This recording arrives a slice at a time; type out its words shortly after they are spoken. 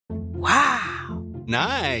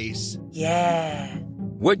Nice. Yeah.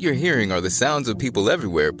 What you're hearing are the sounds of people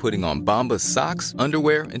everywhere putting on Bombas socks,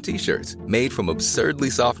 underwear, and T-shirts made from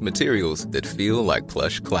absurdly soft materials that feel like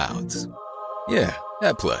plush clouds. Yeah,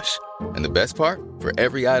 that plush. And the best part? For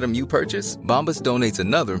every item you purchase, Bombas donates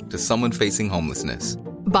another to someone facing homelessness.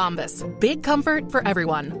 Bombas. Big comfort for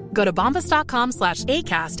everyone. Go to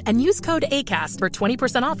bombas.com/ACAST and use code ACAST for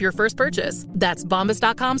 20% off your first purchase. That's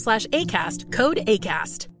bombas.com/ACAST. Code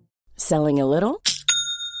ACAST. Selling a little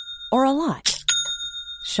or a lot?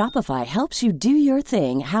 Shopify helps you do your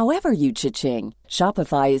thing however you cha-ching.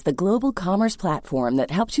 Shopify is the global commerce platform that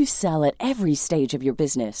helps you sell at every stage of your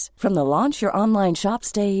business. From the launch your online shop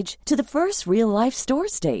stage to the first real-life store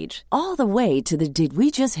stage, all the way to the did we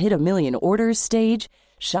just hit a million orders stage.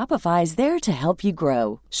 Shopify is there to help you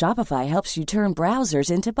grow. Shopify helps you turn browsers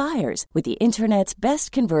into buyers with the internet's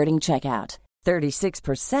best converting checkout.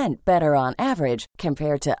 36% better on average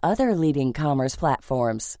compared to other leading commerce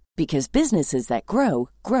platforms. Because businesses that grow,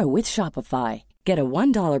 grow with Shopify. Get a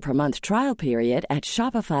 $1 per month trial period at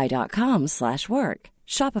shopify.com/work.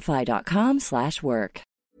 Shopify.com/work.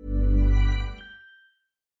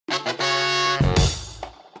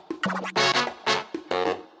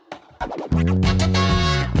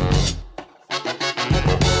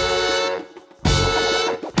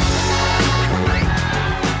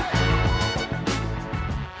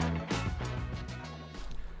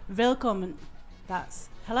 Willkommen. That's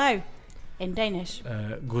hello in Danish.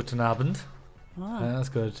 Guten Abend. Oh. That's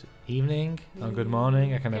good evening or good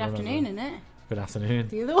morning. I can Good never afternoon, remember. isn't it? Good afternoon.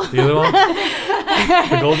 The other one. The other one.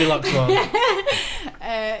 The Goldilocks one. Do you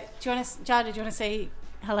want to, Jada? Do you want to say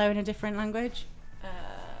hello in a different language?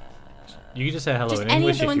 You can just say hello Just in any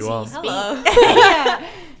English of the if you ones want. that you speak. Yeah.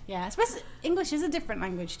 Yeah. I suppose English is a different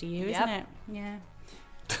language to you, isn't it? Yeah.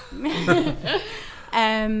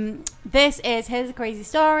 This is Here's a Crazy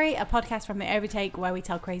Story, a podcast from The Overtake where we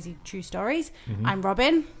tell crazy true stories. Mm-hmm. I'm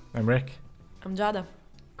Robin. I'm Rick. I'm Jada.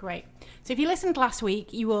 Great. So if you listened last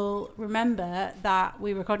week, you will remember that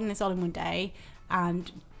we were recording this all in one day and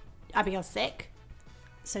Abigail's sick,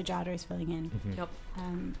 so Jada is filling in. Mm-hmm. Yep.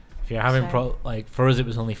 If you're having for us, it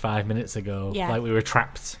was only 5 minutes ago. Yeah. Like we were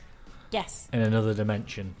trapped. Yes. In another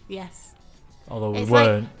dimension. Yes. Although we It's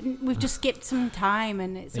weren't. like we've just skipped some time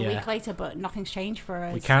and it's a Yeah. week later, but nothing's changed for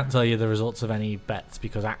us. We can't tell you the results of any bets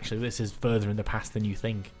because actually this is further in the past than you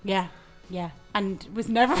think. Yeah. Yeah. And was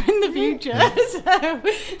never in the future. So,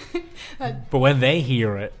 But when they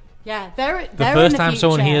hear it, yeah, they're the in first the time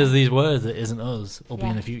someone future. hears these words that isn't us will be Yeah.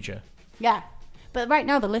 in the future. Yeah. But right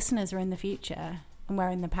now the listeners are in the future and we're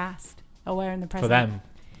in the past. Or we're in the present.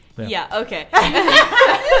 For them. Yeah, okay.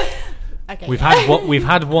 Okay. We've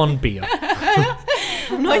had one beer.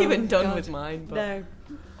 I'm not even done with mine, but No.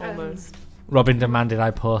 almost. Robin demanded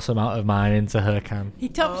I pour some out of mine into her can. He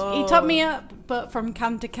topped me up, but from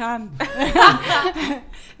can to can. It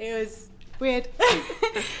was weird. No,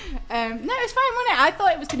 it was fine, wasn't it? I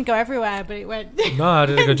thought it was going to go everywhere, but it went. No, I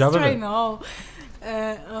did a good job of straight it. in the hole.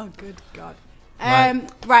 Oh, good God.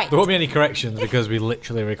 Right. There won't be any corrections because we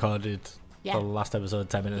literally recorded Yeah. the last episode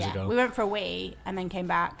 10 minutes ago. We went for a wee and then came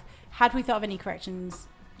back. Had we thought of any corrections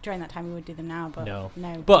during that time, we would do them now, but no.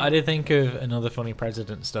 But I did think of another funny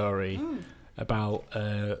president story about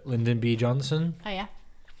Lyndon B. Johnson. Oh, yeah?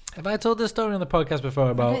 Have I told this story on the podcast before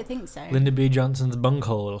about I don't think so. Lyndon B. Johnson's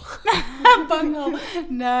bunghole? Bunghole.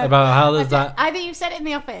 No. About how there's that... Either you've said it in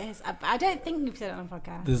the office. I don't think you've said it on a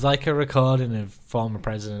podcast. There's like a recording of former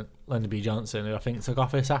President Lyndon B. Johnson, who I think took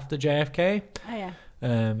office after JFK. Oh, yeah.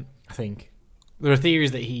 I think. There are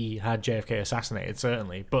theories that he had JFK assassinated,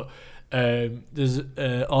 certainly. But there's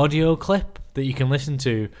an audio clip that you can listen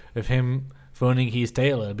to of him phoning Keith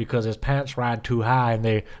Taylor because his pants ran too high and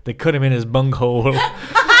they cut him in his bunghole.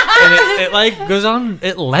 And it like goes on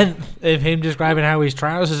at length of him describing how his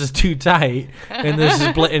trousers are too tight and they're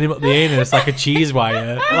splitting him up the anus like a cheese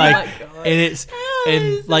wire. Like, and it's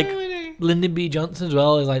and like Lyndon B. Johnson as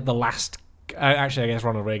well is like the last. Actually, I guess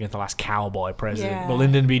Ronald Reagan's the last cowboy president, Yeah. but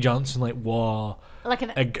Lyndon B. Johnson like wore Like a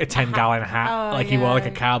 10-gallon hat, Oh, like he wore like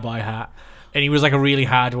a cowboy hat, and he was like a really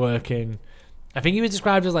hard-working. I think he was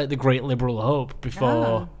described as like the great liberal hope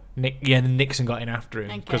before Nixon got in after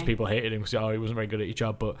him because people hated him because he wasn't very good at his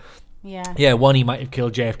job. But yeah, one, he might have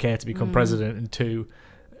killed JFK to become president, and two,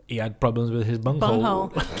 he had problems with his bunghole.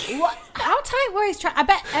 What? How tight were his trousers?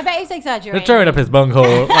 I bet he's exaggerating. They're tearing up his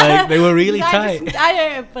bunghole. Like they were really tight. I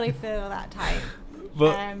don't really feel that tight.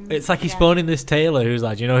 But it's like he's phoning this Taylor who's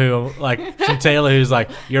like, you know who, like some Taylor who's like,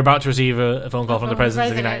 you're about to receive a phone call from the President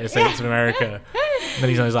of the United States of America. And then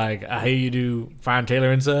he's always like, I hear you do fine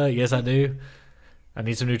tailoring, sir. Yes, I do. I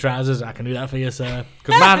need some new trousers. I can do that for you, sir.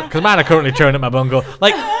 Because man, are currently tearing up my bunghole.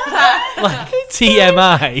 Like he's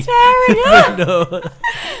TMI. No.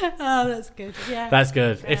 Oh, that's good. Yeah. That's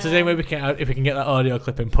good. If there's any way we can get that audio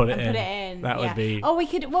clip and put it in, that would be. Oh,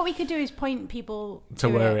 what we could do is point people to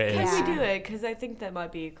where it is. Can we do it? Because I think there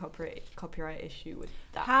might be a copyright issue with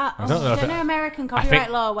that. I don't know American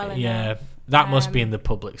copyright law well enough. Yeah, that must be in the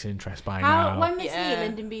public's interest by now. When was he,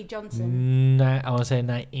 Lyndon B. Johnson? I want to say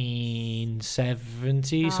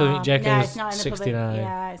 1970. So I think JFK was 69.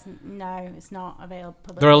 Yeah, it's not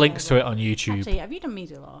available. There are links to it on YouTube. Actually, have you done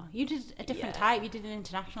media law? You did a different type. You did an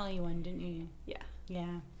international one, didn't you? Yeah.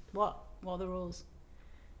 Yeah. What are the rules?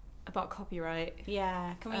 About copyright.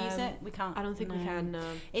 Yeah, can we use it? We can't. I don't think we can. No.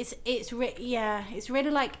 It's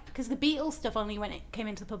really like, because the Beatles stuff only when it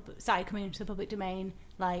started coming into the public domain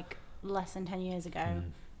like less than 10 years ago.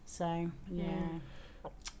 So yeah.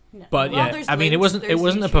 No. But I mean, it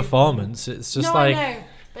wasn't a performance. It's just I know,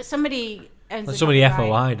 but somebody owns the somebody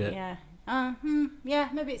copyright. FOI'd it. Yeah.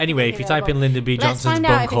 Maybe. It's anyway, if you type in Lyndon B. Johnson's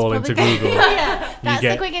bunghole into Google, that's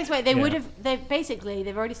the quickest way. They would have. They've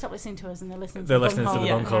already stopped listening to us and they're listening. They're listening to the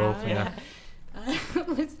bunghole. Yeah.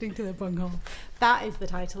 Listening to the bunghole. That is the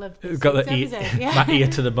title of this got episode. that ear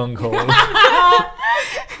to the bunghole. To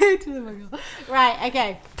the bunghole. Right.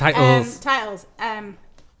 Okay. Titles.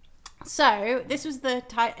 So this was the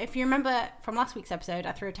title. If you remember from last week's episode,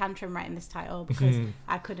 I threw a tantrum writing this title because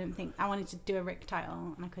I couldn't think. I wanted to do a Rick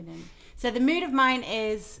title and I couldn't. So the mood of mine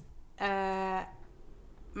is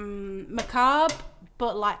macabre,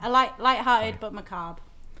 but light-hearted, but macabre.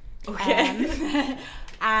 Okay.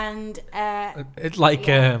 And it's like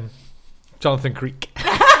Jonathan Creek.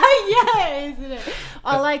 Yeah, isn't it?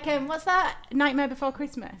 Or like what's that? Nightmare Before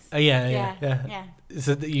Christmas. Yeah.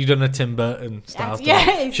 So you've done a Tim Burton style.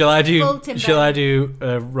 Yeah. Shall I do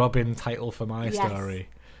a Robin title for my story?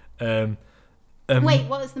 Wait,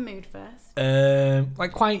 what was the mood first?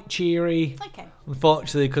 Like quite cheery. Okay.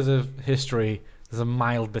 Unfortunately, because of history, there's a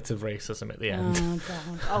mild bit of racism at the end. Oh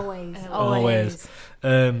God, always.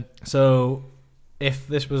 So if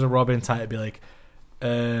this was a Robin title, it'd be like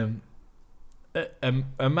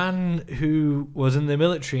a man who was in the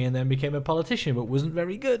military and then became a politician but wasn't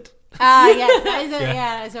very good. Yes,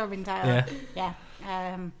 that is a Robin title. Yeah.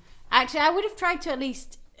 Actually, I would have tried to at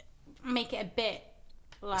least make it a bit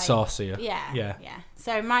like saucier. Yeah.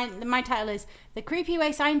 So my title is The Creepy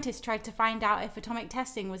Way Scientists Tried to Find Out If Atomic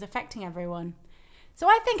Testing Was Affecting Everyone. So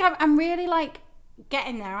I think I'm really like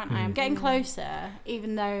getting there, aren't I? I'm getting closer,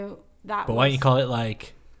 even though that. But why don't you call it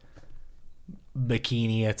like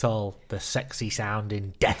Bikini Atoll, the sexy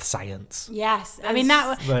sounding death science? Yes, I mean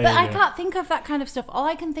that. But I can't think of that kind of stuff. All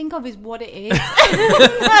I can think of is what it is.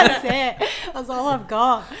 That's it. That's all I've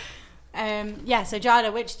got. So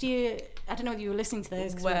Jada, which do you? I don't know if you were listening to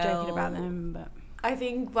those because we were joking about them, but I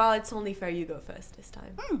think it's only fair you go first this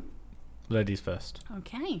time. Ladies first.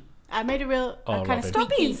 Okay. I made a real kind Robin. of Stop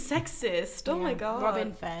being sexist. Oh my God.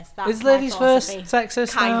 Robin first. That's Is ladies first philosophy.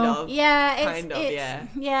 sexist? Kind now? of.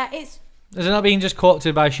 Yeah, it's. Is it not being just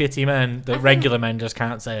co-opted by shitty men that regular men just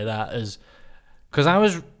can't say that as? Because I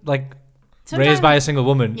was like raised by a single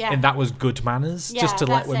woman, and that was good manners just to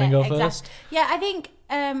let women go first. Yeah, I think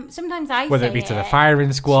sometimes I whether say it be to the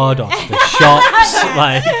firing squad or to the shops,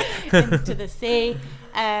 like into the sea.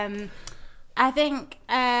 I think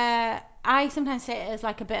I sometimes say it as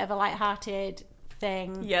like a bit of a light-hearted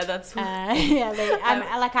thing. Yeah, that's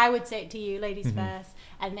I would say it to you, ladies first,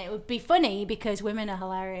 and it would be funny because women are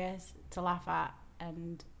hilarious to laugh at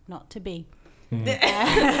and not to be.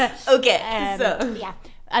 Okay, so yeah.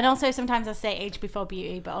 And also sometimes I say age before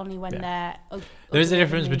beauty, but only when they're. There's a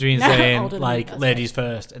difference between saying like ladies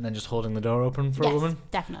first and then just holding the door open for a woman.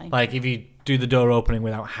 Definitely. Like if you do the door opening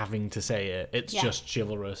without having to say it, it's just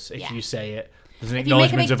chivalrous. If you say it, there's an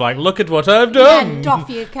acknowledgement of like, look at what I've done. Yeah, doff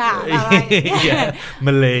your cap. Right? Yeah,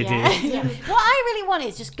 my lady. Yeah. What I really want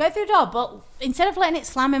is just go through the door, but instead of letting it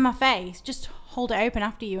slam in my face, just hold it open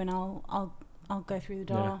after you, and I'll go through the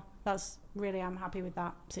door. Yeah. That's really, I'm happy with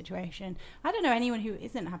that situation. I don't know anyone who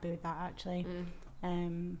isn't happy with that actually.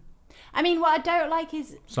 I mean, what I don't like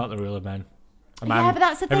is it's not the rule of men. But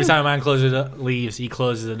that's the thing. Every time a man leaves, he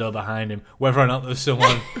closes the door behind him, whether or not there's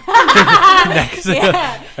someone next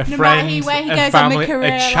to a friend, where he a goes family, on the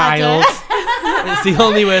career a child. It's the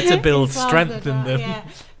only way to build strength in them. Yeah.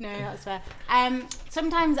 No, that's fair.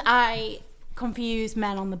 Sometimes I confuse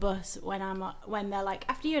men on the bus when they're like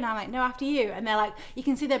after you, and I'm like no, after you, and they're like, you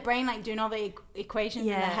can see their brain like doing all the equations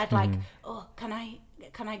in their head, like oh, can I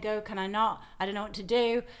go, can I not, I don't know what to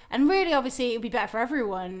do. And really obviously it would be better for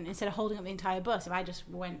everyone instead of holding up the entire bus if I just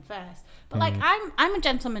went first. But like I'm a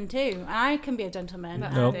gentleman too, and I can be a gentleman.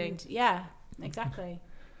 And yeah, exactly.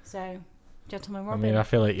 So gentleman Robin. I mean, I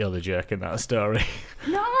feel like you're the jerk in that story.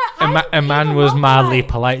 No, a man was mildly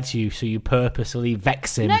polite to you, so you purposely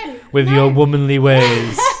vex him with No. your womanly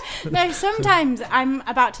ways. No, sometimes I'm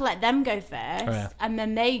about to let them go first, and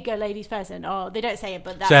then they go ladies first, and they don't say it,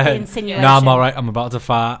 but that's the insinuation. No, I'm all right. I'm about to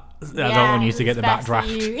fart. I don't want you to get the best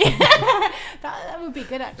backdraft. that would be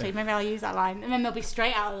good, actually. Maybe I'll use that line, and then they'll be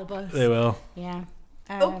straight out of the bus. They will. Yeah.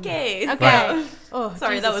 Okay. Right. Oh,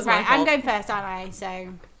 sorry, Jesus. that was my right. fault. I'm going first, aren't I? So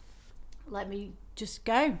let me just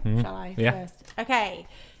go, shall I? Yeah. First. Okay.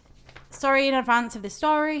 Sorry in advance of the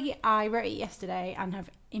story. I wrote it yesterday and have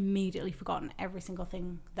immediately forgotten every single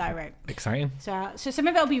thing that I wrote. Exciting. So some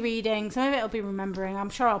of it I'll be reading, some of it I'll be remembering. I'm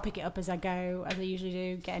sure I'll pick it up as I go, as I usually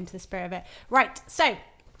do, get into the spirit of it. Right, so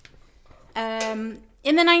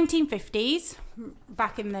in the 1950s,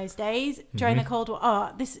 back in those days, during the Cold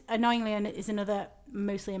War, this annoyingly is another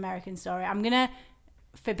mostly American story. I'm going to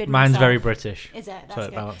forbid Mine's myself. very British. Is it? That's so it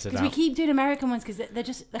good. balances Because we out. keep doing American ones because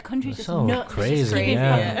the country's just so nuts. crazy, It's just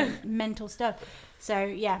yeah. fucking mental stuff. So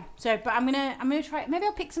yeah. So but I'm gonna try. Maybe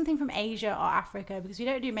I'll pick something from Asia or Africa because we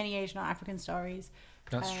don't do many Asian or African stories.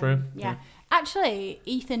 That's true. Yeah. Actually,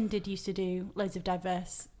 Ethan used to do loads of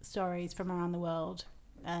diverse stories from around the world.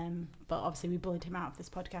 But obviously we bullied him out of this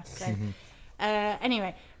podcast. So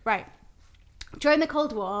anyway, right. During the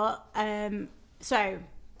Cold War,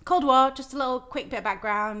 Cold War, just a little quick bit of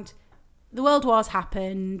background. The World Wars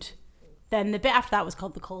happened. Then the bit after that was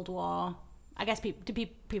called the Cold War. I guess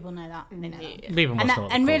people know that. They know that. People must know what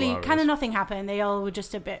the and Cold really, War kind is. of nothing happened. They all were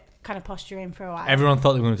just a bit kind of posturing for a while. Everyone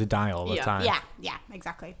thought they were going to die all the time. Yeah,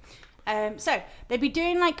 exactly. So they'd be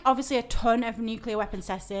doing obviously a ton of nuclear weapons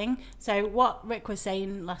testing. So what Rick was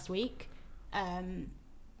saying last week,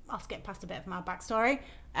 I'll skip past a bit of my backstory.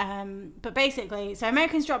 But basically, so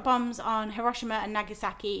Americans dropped bombs on Hiroshima and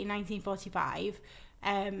Nagasaki in 1945.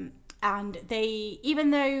 And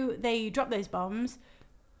even though they dropped those bombs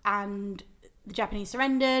and the Japanese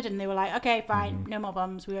surrendered and they were like, okay, fine, no more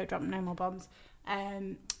bombs, we won't drop no more bombs.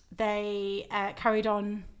 They carried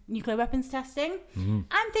on nuclear weapons testing.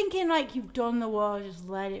 I'm thinking you've done the war, just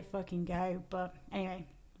let it fucking go. But anyway,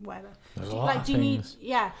 whatever. There's a lot of things.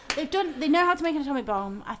 They know how to make an atomic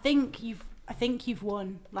bomb. I think you've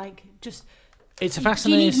won. It's a do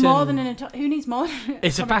fascinating. you need more than who needs more than an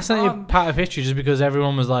It's a atomic fascinating bomb? part of history, just because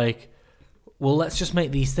everyone was like, well, let's just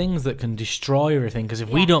make these things that can destroy everything, because if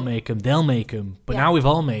we don't make them, they'll make them. But now we've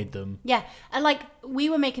all made them. Yeah, and we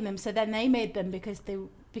were making them, so then they made them because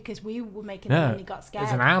we were making them and they got scared.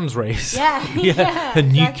 It's an arms race. Yeah, A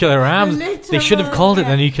nuclear arms. They should have called it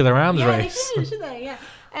the nuclear arms race. They should, they? Yeah.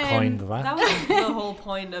 Coined that. That was the whole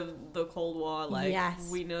point of the Cold War. Yes.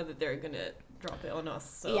 We know that they're gonna drop it on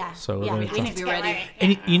us. So So we're yeah, gonna we need to be get ready. ready.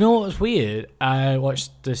 And you know what was weird? I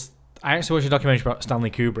actually watched a documentary about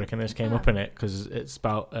Stanley Kubrick, and this came up in it because it's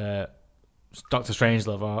about Dr.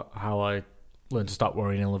 Strangelove, or How I Learned to Stop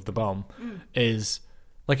Worrying and Live the Bomb. Is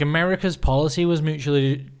America's policy was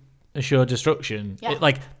mutually assured destruction.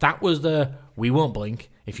 Yeah. That was we won't blink.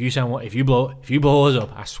 If you blow us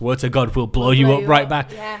up, I swear to God, we'll blow you up right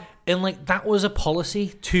back. Yeah. And that was a policy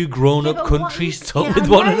two grown-up but countries took I with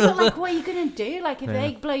know, one but, another. what are you gonna do? If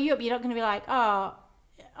they blow you up, you're not gonna be like, oh,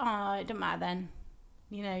 it doesn't matter then.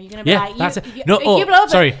 You know, you're gonna be like, that's you, it. you, No, if you blow up,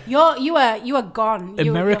 sorry. you are gone. Your whole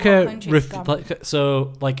America, country's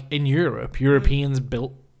gone. in Europe, Europeans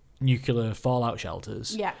built nuclear fallout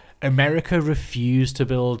shelters. Yeah. America refused to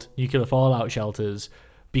build nuclear fallout shelters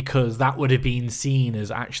because that would have been seen as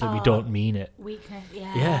actually we don't mean it. Weakness.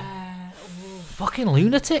 Yeah. Yeah. Ooh, Fucking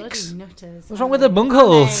lunatics. bloody nutters. What's wrong with the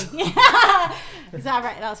bungholes? Is that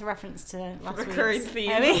right? That was a reference to last Recurring week's. theme.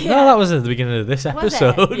 No, that was at the beginning of this Was it?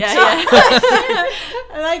 episode. yeah.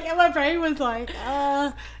 My brain was like,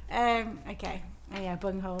 okay. Oh yeah,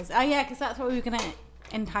 bungholes. Oh yeah, because that's what we were gonna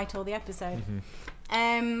entitle the episode.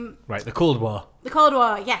 Right, the Cold War. The Cold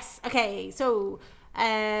War, yes. Okay, so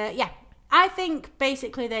I think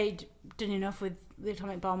basically they'd done enough with the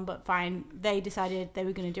atomic bomb, but fine. They decided they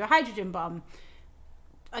were going to do a hydrogen bomb.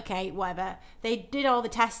 Okay, whatever. They did all the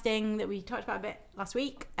testing that we talked about a bit last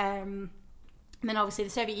week. And then obviously the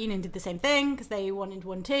Soviet Union did the same thing because they wanted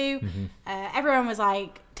one too. Everyone was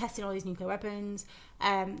testing all these nuclear weapons.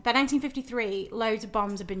 By 1953, loads of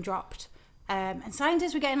bombs had been dropped. And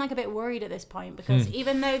scientists were getting a bit worried at this point because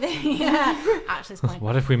even though they at this point,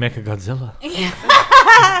 What if we make a Godzilla?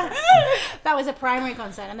 that was a primary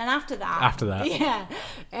concern. And then after that,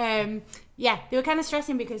 they were kind of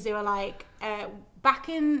stressing because they were back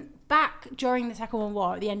during the Second World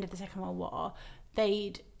War, at the end of the Second World War,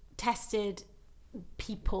 they'd tested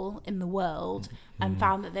people in the world and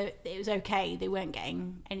found that it was okay. They weren't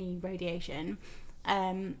getting any radiation.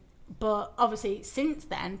 But obviously, since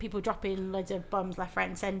then, people dropping loads of bombs left, right,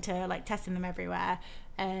 and centre, testing them everywhere.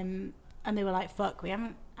 and they were like, "Fuck, we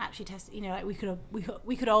haven't actually tested. You know, like we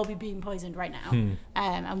could all be being poisoned right now,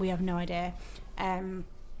 and we have no idea."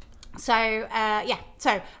 So I'm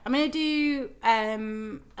gonna do a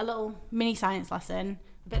little mini science lesson,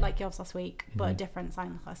 a bit like yours last week, but a different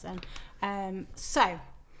science lesson.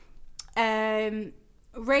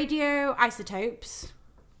 Radioisotopes,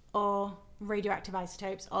 or radioactive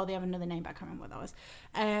isotopes, or they have another name, but I can't remember what that was.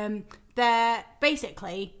 They're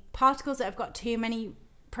basically particles that have got too many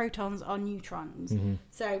protons or neutrons.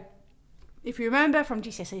 So if you remember from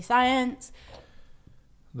GCSE science,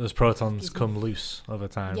 those protons come loose over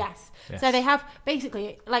time. Yes. So they have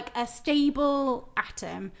basically like a stable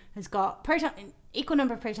atom has got equal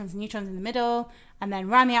number of protons and neutrons in the middle, and then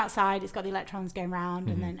around the outside it's got the electrons going around,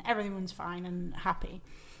 and then everyone's fine and happy.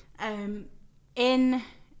 In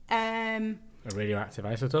a radioactive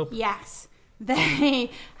isotope? Yes.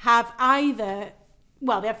 They have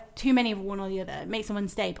they have too many of one or the other. It makes them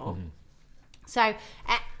unstable. So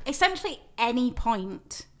at essentially any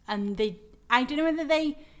point, and I don't know whether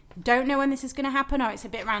they don't know when this is going to happen or it's a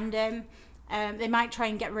bit random. They might try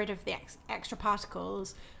and get rid of the extra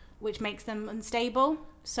particles, which makes them unstable.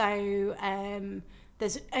 So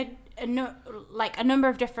there's a number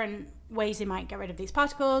of different ways they might get rid of these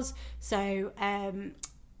particles. So and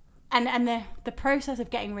the process of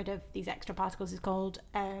getting rid of these extra particles is called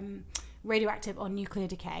radioactive or nuclear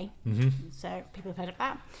decay. So people have heard of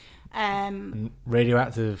that.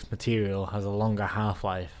 Radioactive material has a longer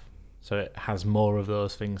half-life, so it has more of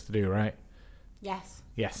those things to do, right? Yes.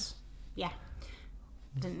 Yeah.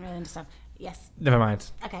 Didn't really understand. Yes. Never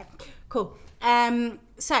mind. Okay, cool.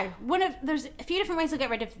 So there's a few different ways to get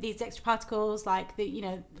rid of these extra particles. Like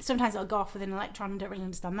sometimes it'll go off with an electron. Don't really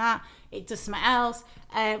understand that. It does something else.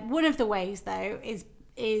 One of the ways though is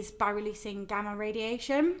by releasing gamma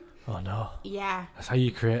radiation. Oh no. Yeah. That's how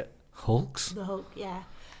you create Hulks. The Hulk. Yeah.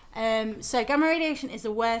 So gamma radiation is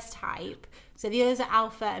the worst type. So the others are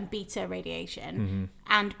alpha and beta radiation,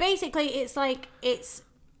 and basically it's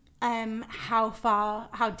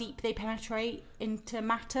how deep they penetrate into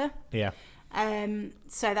matter. Yeah.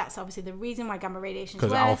 So that's obviously the reason why gamma radiation is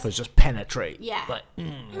worse. Because alphas just penetrate. Yeah.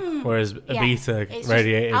 Whereas a beta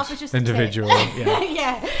radiated individual. Yeah.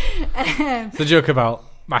 Yeah. It's a joke about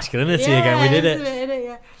masculinity again. We did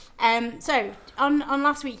it. So on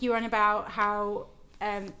last week you were on about how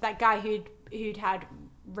that guy who'd had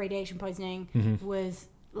radiation poisoning was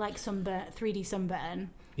like 3D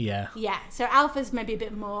sunburn. Yeah. Yeah. So alpha's maybe a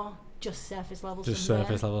bit more just surface level. Just sunburn.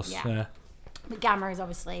 surface levels. Yeah. But gamma is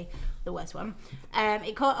obviously the worst one.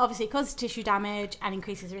 It obviously causes tissue damage and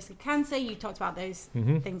increases the risk of cancer. You talked about those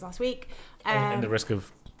things last week. And the risk of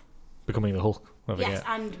becoming the Hulk. Yes,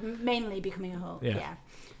 and mainly becoming a Hulk. Yeah.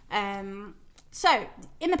 So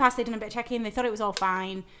in the past they done a bit of checking. They thought it was all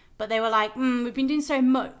fine, but they were like, we've been doing so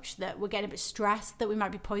much that we're getting a bit stressed that we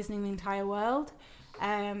might be poisoning the entire world.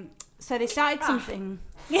 So they started something.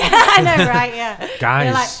 Yeah, I know, right? Yeah,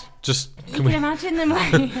 guys, like, just you can imagine them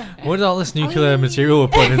like. What is all this nuclear material we're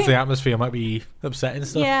putting into the atmosphere might be upsetting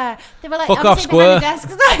stuff? Yeah, they were like, fuck off, Square.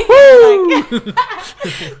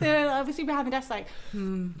 They were obviously behind the desk, like,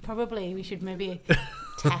 probably we should maybe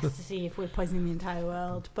test to see if we're poisoning the entire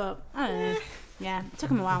world. But I don't know. Yeah, it took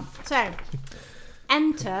them a while. So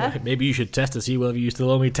enter. Maybe you should test to see whether you still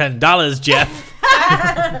owe me $10, Jeff.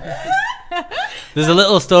 There's a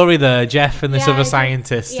little story there, Jeff and this other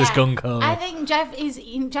scientist, this gung-ho. I think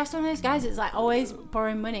Jeff's one of those guys that's like always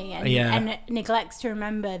borrowing money and neglects to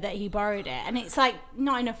remember that he borrowed it, and it's like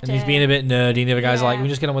not enough. And he's being a bit nerdy, and the other guys are like, "We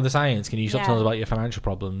just get on with the science. Can you stop telling us about your financial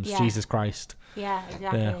problems?" Yeah. Jesus Christ. Yeah,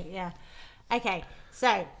 exactly. Yeah. Okay,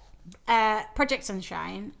 so Project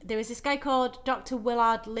Sunshine. There was this guy called Dr.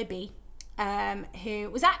 Willard Libby, who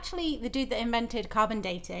was actually the dude that invented carbon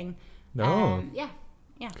dating. Oh. Yeah.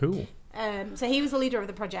 Cool. So he was the leader of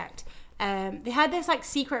the project. They had this like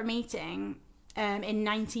secret meeting in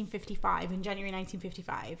 1955, in January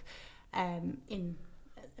 1955, in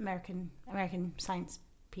American science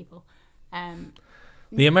people.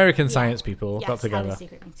 The American science people got together. Had a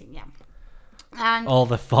secret meeting, and all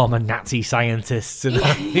the former Nazi scientists.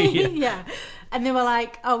 Yeah, and they were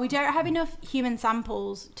like, "Oh, we don't have enough human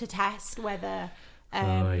samples to test whether."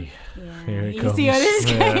 Here it you comes. see where this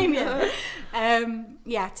is going?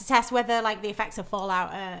 To test whether like the effects of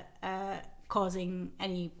fallout are causing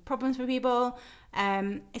any problems for people.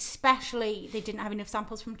 Especially, they didn't have enough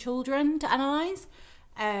samples from children to analyse.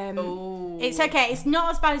 It's okay. It's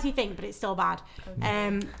not as bad as you think, but it's still bad.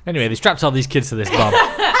 Anyway, they strapped all these kids to this bomb.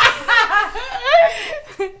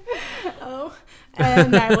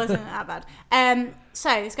 No, it wasn't that bad. So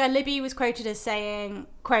this guy Libby was quoted as saying,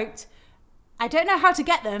 quote, "I don't know how to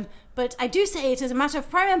get them, But I do say it is a matter of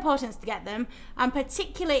prime importance to get them, and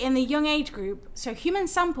particularly in the young age group. So human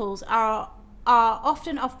samples are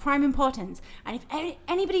often of prime importance. And if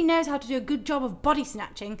anybody knows how to do a good job of body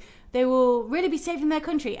snatching, they will really be saving their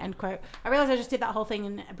country, end quote. I realise I just did that whole thing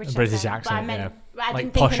in a British accent. But I meant, yeah. I like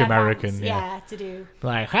didn't posh think in American, advance, yeah. to do.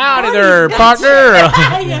 Like, howdy there, partner!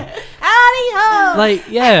 Yeah. Howdy ho! Like,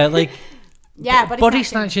 yeah, like... Yeah, body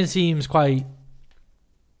snatching seems quite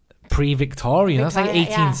pre-Victorian. That's like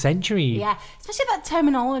 18th century. Yeah, especially that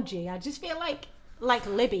terminology. I just feel like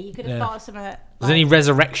Libby, you could have thought of some of it. There's any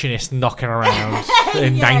resurrectionist knocking around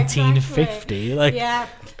in 1950. Exactly. Like,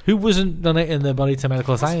 who wasn't done it in the body to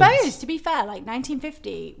medical science? I suppose, to be fair, like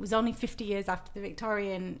 1950 was only 50 years after the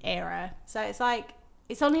Victorian era. So it's like,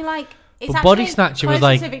 it's only like, it's but body actually snatching closer was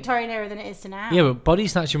like to Victorian era than it is to now. Yeah, but body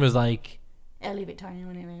snatching was like early Victorian,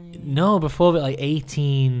 wasn't it really? No, before it, like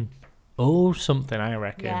 18 something, I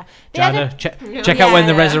reckon. Yeah. Jana, check out when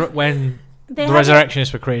the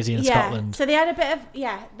resurrectionists were crazy in Scotland. So they had a bit of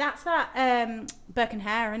that's that Burke and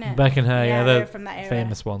Hare, isn't it? Burke and Hare, yeah, the from that era.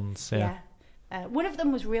 famous ones. Yeah. One of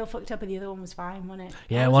them was real fucked up, and the other one was fine, wasn't it?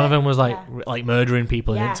 Yeah, one of them was like murdering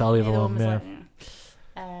people. And didn't tell the other one.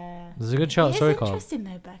 Yeah. There's a good short story called. Interesting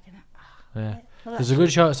though, Burke and Hare. Yeah. Well, there's a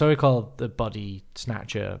good short story called "The Body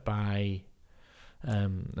Snatcher" by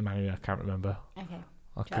the man who I can't remember. Okay.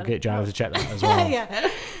 I could get Giles to check that as well. Yeah,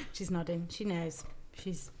 she's nodding. She knows.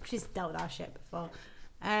 She's dealt with our shit before.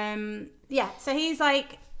 Yeah. So he's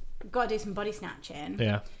like, got to do some body snatching.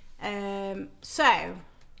 Yeah. So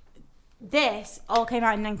this all came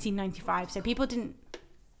out in 1995. So people didn't.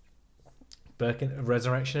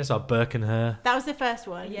 Resurrectionist or Burke and Hare? That was the first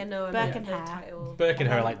one. Yeah, no, Burke and Hare. Burke and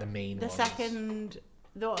Hare are like the main The ones. second,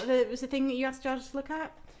 was the thing that you asked George to look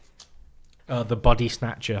at. The Body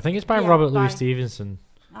Snatcher. I think it's by Robert Louis Stevenson.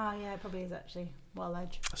 Oh yeah, it probably is actually. Well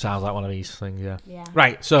edge. Sounds like one of these things, yeah. Yeah.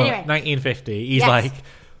 Right, so Anyway. 1950, he's like,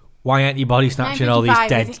 why aren't you body snatching all these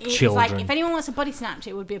dead children? Like, if anyone wants a body snatch,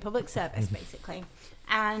 it would be a public service, basically.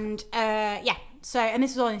 And so, and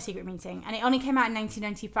this was all in a secret meeting, and it only came out in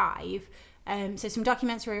 1995. So some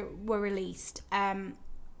documents were released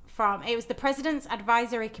from, it was the President's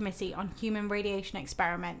Advisory Committee on Human Radiation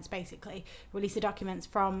Experiments, basically, released the documents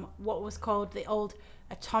from what was called the old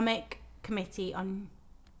Atomic Committee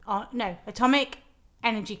Atomic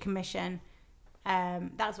Energy Commission.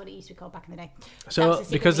 That's what it used to be called back in the day. So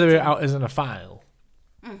because they were out as in a file,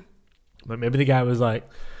 but maybe the guy was like,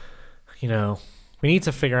 we need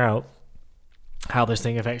to figure out how this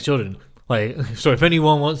thing affects children. Like, so if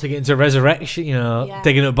anyone wants to get into resurrection,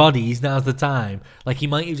 digging up bodies, now's the time. Like, he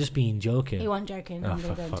might have just been joking. He wasn't joking. Oh,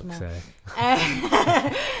 for fuck's sake.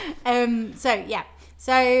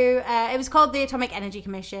 So it was called the Atomic Energy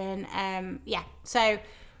Commission. So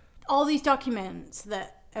all these documents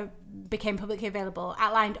that became publicly available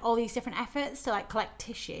outlined all these different efforts to like collect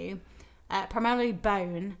tissue, primarily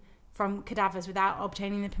bone, from cadavers without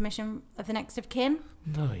obtaining the permission of the next of kin.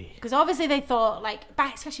 No. Because obviously they thought, like,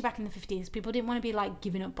 especially back in the 50s, people didn't want to be like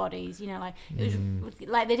giving up bodies. Like it was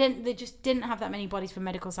like they just didn't have that many bodies for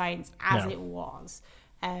medical science as it was,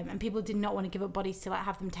 and people did not want to give up bodies to like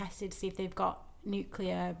have them tested to see if they've got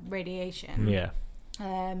nuclear radiation. Yeah.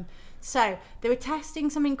 So they were testing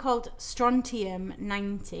something called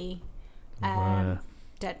strontium-90. I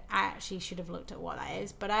actually should have looked at what that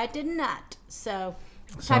is, but I did not. So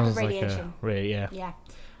type of radiation. Yeah.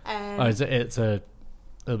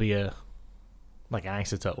 It'll be like an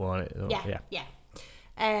isotope, won't it?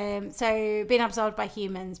 Yeah. So being absorbed by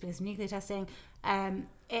humans because of nuclear testing. I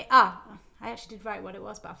actually did write what it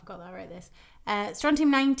was, but I forgot that I wrote this.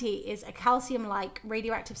 Strontium-90 is a calcium-like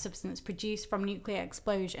radioactive substance produced from nuclear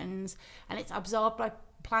explosions, and it's absorbed by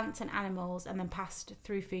plants and animals and then passed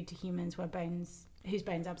through food to humans whose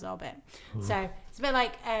bones absorb it. Ooh. So it's a bit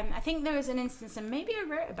like, I think there was an instance, and maybe I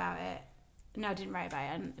wrote about it. No, I didn't write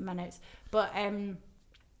about it in my notes. But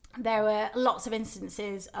there were lots of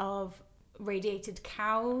instances of radiated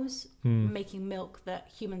cows making milk that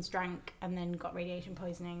humans drank and then got radiation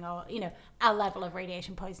poisoning, or a level of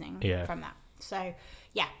radiation poisoning from that. So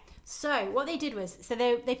so what they did was, so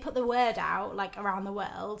they put the word out like around the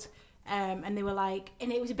world, and they were like,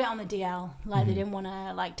 and it was a bit on the DL, like they didn't want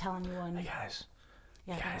to like tell anyone. Hey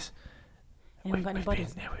guys, anyone got any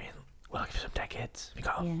bodies? We've been looking for some dead kids. We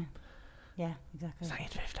got them. Yeah, exactly. It's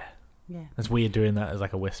 1950. Yeah. It's weird doing that as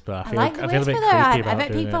like a whisper. I feel like a bit creepy I about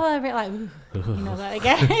bet people are a bit like, like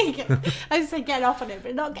again. I just say getting off on it,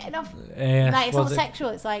 but not getting off. Like it's not sexual.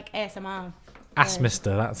 It's like ASMR. Ask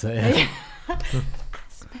Mister. That's it.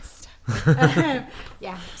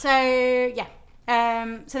 Yeah. So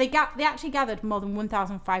so they actually gathered more than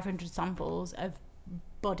 1,500 samples of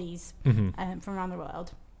bodies from around the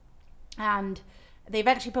world. And they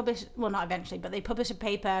eventually published, well, not eventually, but they published a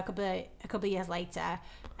paper a couple of years later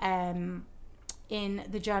in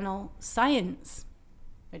the journal Science,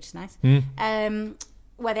 which is nice,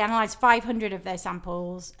 where they analysed 500 of their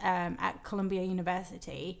samples at Columbia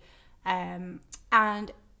University. And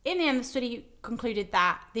in the end, the study concluded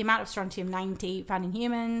that the amount of strontium-90 found in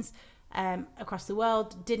humans across the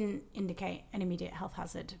world didn't indicate an immediate health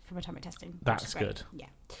hazard from atomic testing. That's good. Yeah.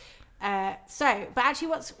 But actually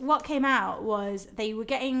what came out was they were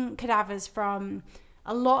getting cadavers from,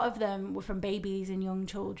 a lot of them were from babies and young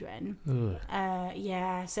children.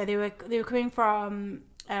 So they were coming from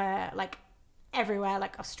like everywhere,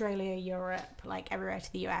 like Australia, Europe, like everywhere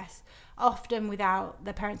to the US, often without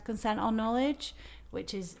their parents' consent or knowledge,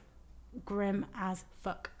 which is grim as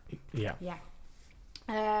fuck. Yeah.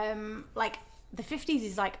 Like the 50s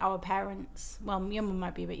is like our parents. Well, your mum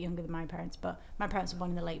might be a bit younger than my parents, but my parents were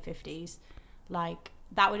born in the late 50s. Like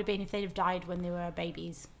that would have been if they'd have died when they were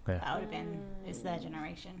babies. Yeah. That would have been, it's their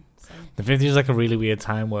generation. So The 50s is like a really weird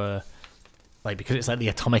time where, like, because it's like the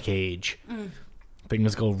atomic age,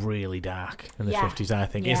 things go really dark in the 50s. I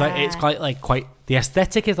think it's like it's quite the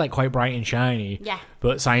aesthetic is like quite bright and shiny. Yeah.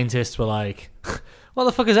 But scientists were like, what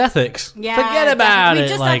the fuck is ethics? Yeah, Forget about it. We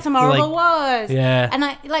just like, had some horrible wars. Yeah. And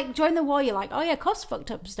like during the war, you're like, oh yeah, of course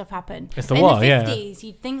fucked up stuff happened. It's the but war, in the 50s,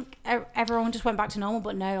 you'd think everyone just went back to normal,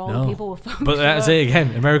 but no, all the people were fucked But that's up. it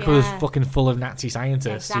again. America was Yeah. fucking full of Nazi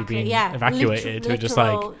scientists who'd been evacuated, who were just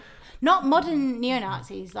like... Not modern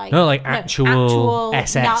neo-Nazis, like... No, like actual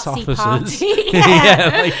SS Nazi officers. Party.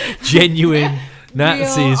 Like genuine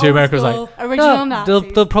Nazis Real who America was old like, school, original no,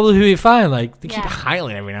 Nazis. they'll probably be fine. Like, they keep Yeah.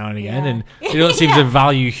 hiling every now and again, Yeah. and they don't seem to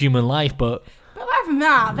value human life, but... But apart from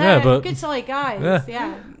that, they're but- good, solid guys.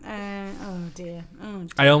 Yeah. Oh, dear.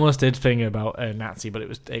 I almost did think about Nazi, but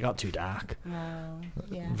it got too dark.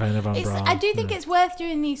 Yeah. Werner von Braun. I do think it's worth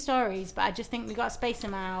doing these stories, but I just think we got to space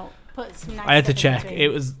them out. Put some nice I had to stuff in check. between. It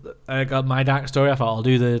was I got my dark story. I thought I'll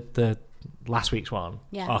do the last week's one.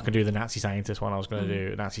 Yeah. Or I can do the Nazi scientist one. I was going to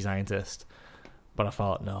do Nazi scientist, but I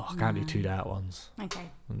thought no, I can't do two dark ones. Okay.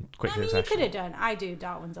 In quick I mean, you succession. could have done. I do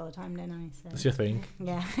dark ones all the time, don't I? So. That's your thing.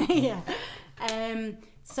 Yeah, yeah.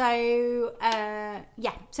 So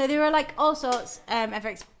there were like all sorts of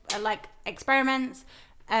experiments.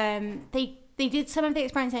 They did some of the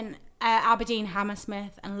experiments in Aberdeen,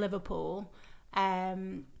 Hammersmith, and Liverpool,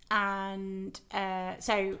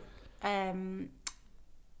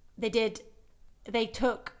 they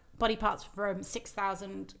took body parts from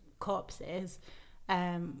 6,000 corpses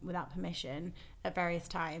without permission at various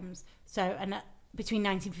times. So between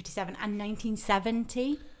 1957 and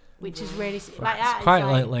 1970, which is really like that. It's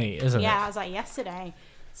quite late, isn't it? Yeah, I was like yesterday.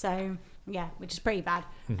 So yeah, which is pretty bad.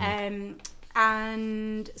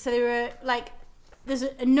 And so there were like, there's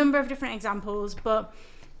a number of different examples, but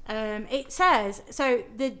it says so.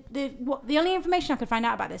 The only information I could find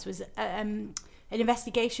out about this was an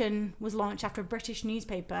investigation was launched after a British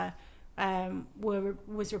newspaper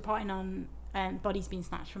was reporting on bodies being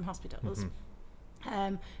snatched from hospitals.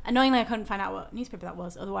 Annoyingly, I couldn't find out what newspaper that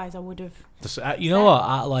was. Otherwise, I would have. You know what?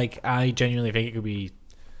 I genuinely think it could be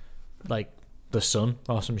like The Sun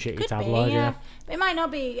or some shitty tabloid. Yeah. But it might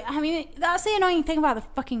not be. I mean, that's the annoying thing about the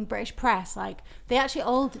fucking British press. Like, they actually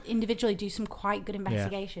all individually do some quite good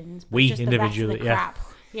investigations. But We just the rest of the individually, crap.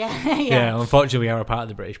 Yeah. Unfortunately, we are a part of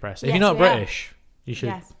the British press. If Yes, you're not we are. British, you should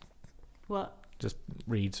Yes. What? just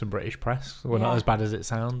read some British press. We're not Yeah. as bad as it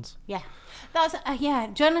sounds. Yeah. That's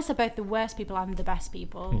journalists are both the worst people and the best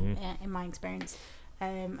people in my experience.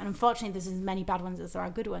 And unfortunately, there's as many bad ones as there are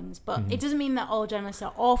good ones. But it doesn't mean that all journalists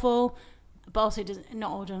are awful. But also, not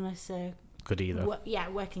all journalists are Good either.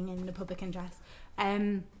 working in the public interest.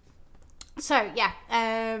 They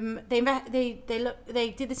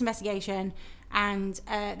did this investigation, and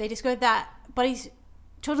they discovered that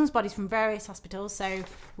children's bodies from various hospitals. So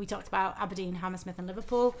we talked about Aberdeen, Hammersmith, and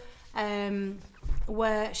Liverpool.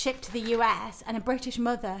 Were shipped to the US, and a British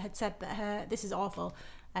mother had said that this is awful,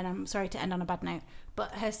 and I'm sorry to end on a bad note,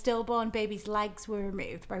 but her stillborn baby's legs were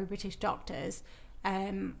removed by British doctors,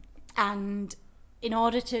 and in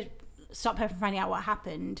order to stop her from finding out what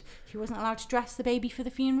happened, she wasn't allowed to dress the baby for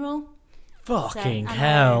the funeral. Fucking I know,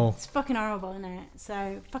 hell. it's fucking horrible, isn't it?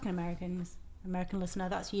 So fucking American listener,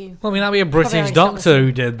 that's you. Well, I mean, that'd be a British already doctor still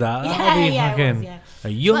who did that. That'd be it fucking was, yeah. a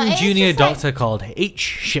young But it's junior just like- doctor called H.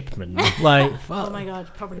 Shipman. Like, fuck. Oh my god,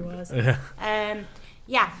 probably was. So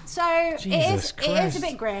Jesus it is Christ. a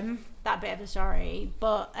bit grim, that bit of the story,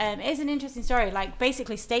 but it is an interesting story. Like,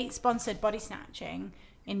 basically, state-sponsored body snatching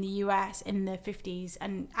in the US in the 50s,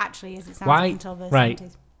 and actually, as it sounds, Why? until the Right.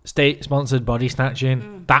 70s. State-sponsored body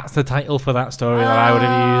snatching. That's the title for that story that I would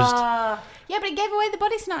have used. Yeah, but it gave away the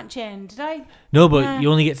body snatching. Did I? No, but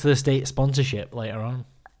you only get to the state sponsorship later on.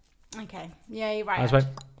 Okay. Yeah, you're right. I just went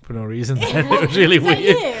for no reason. Then. It was really weird.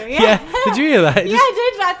 You? Yeah. Did you hear that? I did.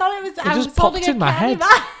 I thought it was. It just popped in my head.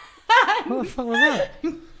 What the fuck was that?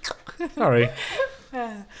 Sorry.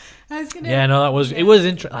 I was gonna. Yeah, no, that was. It was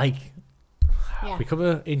interesting. Like, Yeah. we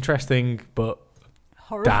cover interesting but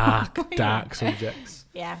Horrible. dark subjects.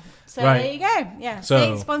 Yeah. So Right. there you go. Yeah. So-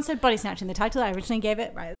 State-sponsored body snatching. The title I originally gave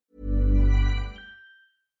it. Right.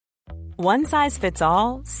 One size fits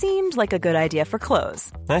all seemed like a good idea for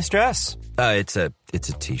clothes. Nice dress. It's a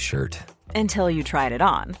t-shirt. Until you tried it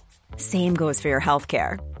on. Same goes for your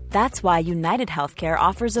healthcare. That's why United Healthcare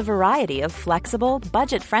offers a variety of flexible,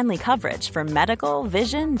 budget-friendly coverage for medical,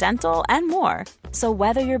 vision, dental, and more. So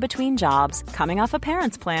whether you're between jobs, coming off a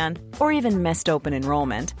parent's plan, or even missed open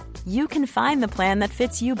enrollment, you can find the plan that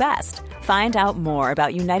fits you best. Find out more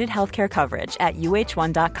about United Healthcare coverage at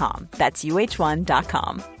uh1.com. That's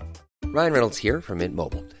uh1.com. Ryan Reynolds here from Mint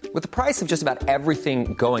Mobile. With the price of just about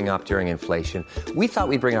everything going up during inflation, we thought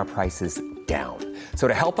we'd bring our prices down. So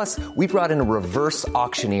to help us, we brought in a reverse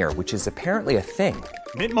auctioneer, which is apparently a thing.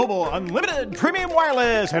 Mint Mobile Unlimited Premium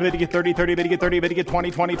Wireless. How to get 30, 30, bit to get 30, bit to get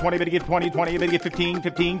 20, 20, 20, bit to get 20, 20, bit to get 15,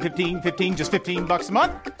 15, 15, 15, just $15 a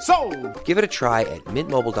month? Sold! Give it a try at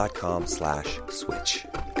mintmobile.com/switch.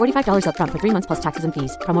 $45 up front for 3 months plus taxes and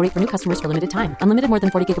fees. Promo rate for new customers for limited time. Unlimited more than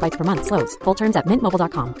 40 gigabytes per month. Slows full terms at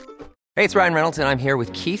mintmobile.com. Hey, it's Ryan Reynolds, and I'm here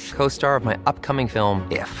with Keith, co-star of my upcoming film,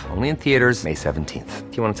 If, only in theaters May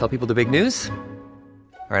 17th. Do you want to tell people the big news?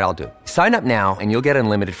 All right, I'll do it. Sign up now and you'll get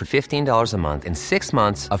unlimited for $15 a month and 6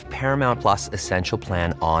 months of Paramount Plus Essential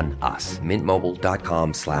Plan on us.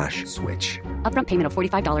 mintmobile.com/switch. Upfront payment of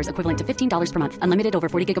 $45 equivalent to $15 per month. Unlimited over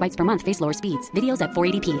 40 gigabytes per month. Face lower speeds. Videos at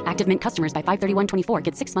 480p. Active Mint customers by 531.24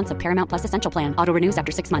 get 6 months of Paramount Plus Essential Plan. Auto renews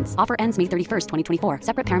after 6 months. Offer ends May 31st, 2024.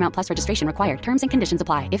 Separate Paramount Plus registration required. Terms and conditions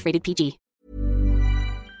apply if rated PG.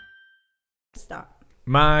 Stop.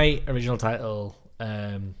 My original title,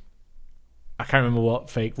 I can't remember what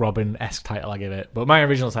fake Robin-esque title I gave it, but my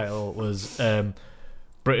original title was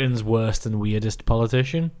Britain's Worst and Weirdest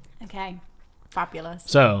Politician. Okay. Fabulous.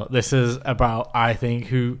 So this is about, I think,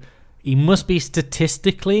 who he must be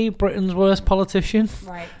statistically Britain's worst politician,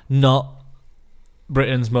 Right. not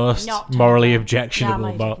Britain's most Not morally Tudor.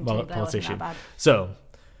 objectionable Yeah, I'm not politician. that bad. So,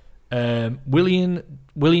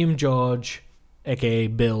 William George, aka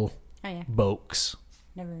Bill Oh, yeah. Boakes.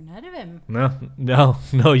 Never even heard of him. No,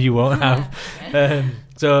 you won't have.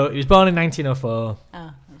 So he was born in 1904.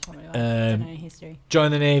 Oh, that's probably why. Don't know history.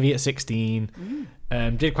 Joined the Navy at 16.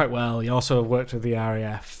 Did quite well. He also worked with the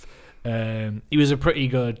RAF. He was a pretty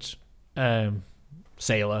good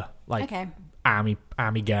sailor, like Okay. army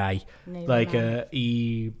guy. Navy Like man.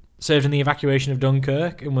 he served in the evacuation of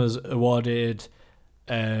Dunkirk and was awarded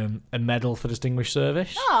a medal for distinguished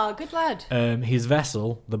service. Oh, good lad. His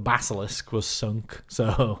vessel, the Basilisk, was sunk.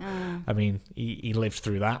 So, I mean, he lived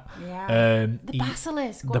through that. Yeah. The he-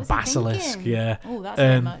 Basilisk. What the was he Basilisk, thinking? yeah. Oh, that's a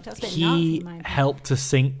bit much. That's a bit Nazi, he in my opinion. helped to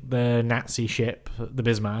sink the Nazi ship, the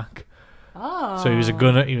Bismarck. Oh. So he was a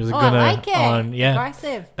gunner. He was a gunner I like it. on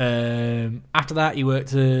Aggressive. After that, he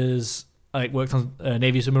worked on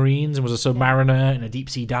Navy submarines and was a submariner and a deep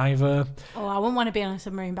sea diver. Oh, I wouldn't want to be on a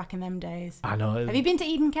submarine back in them days. I know. Have you been to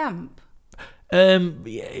Eden Camp?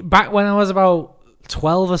 Back when I was about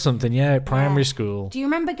 12 or something, at primary school. Do you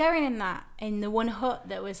remember going in the one hut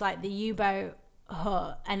that was like the U-boat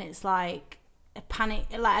hut, and it's like a panic,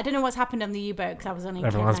 like I don't know what's happened on the U-boat because I was on it.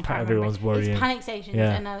 Everyone's worrying. It's panic stations,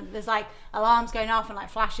 and there's like alarms going off and like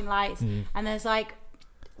flashing lights, and there's like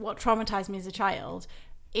what traumatized me as a child.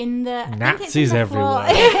 In the Nazis everywhere.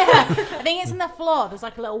 I think it's in the floor. There's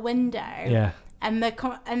like a little window. Yeah. And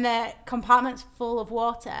the compartment's full of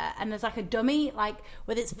water, and there's like a dummy like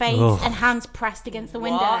with its face and hands pressed against the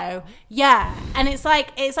window. What? Yeah, and it's like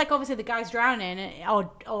obviously the guy's drowning or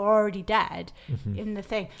already dead in the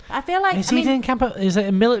thing. I feel like Is it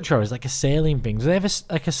a military? Is it like a sailing thing? Do they have a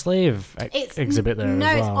slave exhibit there no,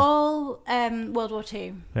 as well? it's all World War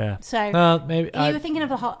II. Yeah. So maybe you were thinking of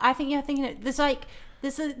the whole. I think you're thinking of,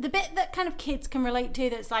 there's the bit that kind of kids can relate to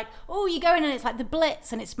that's like, oh, you go in and it's like the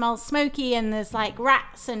Blitz and it smells smoky and there's like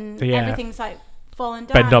rats and everything's like falling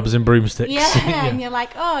down. Bed knobs and broomsticks. Yeah, and you're like,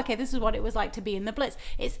 oh, okay, this is what it was like to be in the Blitz.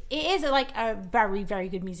 It is like a very, very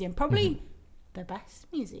good museum. Probably the best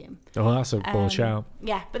museum. Oh, that's a bold shout.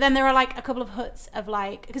 Yeah, but then there are like a couple of huts of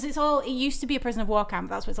like, because it used to be a prisoner of war camp.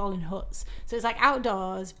 That's why it's all in huts. So it's like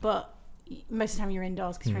outdoors, but most of the time you're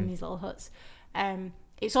indoors because you're in these little huts.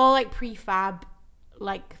 It's all like prefab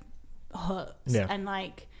like huts and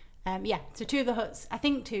like so 2 of the huts, I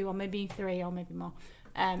think 2 or maybe 3 or maybe more,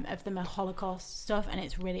 of the Holocaust stuff, and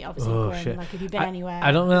it's really obviously grim. Shit. Like if you've been anywhere,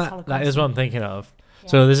 I don't know. there's That is what I'm thinking of. Yeah.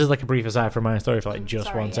 So this is like a brief aside from my story for like just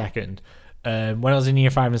Sorry, 1 second. When I was in year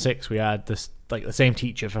 5 and 6, we had this like the same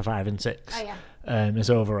teacher for 5 and 6. Oh yeah. Miss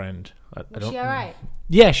Overend. Was she alright?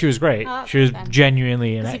 Yeah, she was great. Oh, she was then.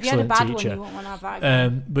 genuinely an If you had a excellent bad teacher. one, you won't want to have that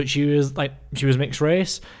again. But she was mixed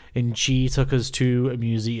race, and she took us to a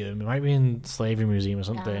museum. It might be in Slavery Museum or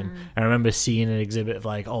something. I remember seeing an exhibit of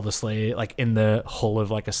like all the slave, like in the hull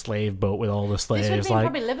of like a slave boat with all the slaves. This would have been like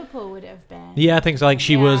probably Liverpool would it have been. yeah, I think so. Like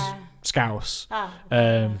she was Scouse. Oh.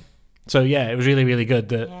 So yeah, it was really really good.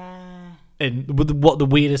 That and what the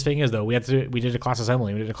weirdest thing is though, we did a class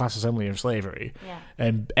assembly. We did a class assembly of slavery,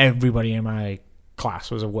 and everybody in my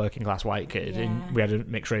class was a working class white kid, and we had a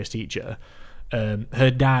mixed race teacher. Her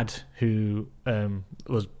dad, who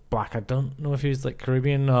was black, I don't know if he was like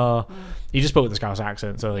Caribbean or he just spoke with a Scouse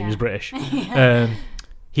accent, so he was British.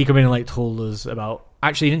 He come in and like told us about.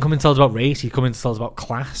 Actually, he didn't come in and tell us about race. He come in and tell us about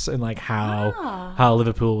class and like how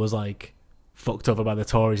Liverpool was like fucked over by the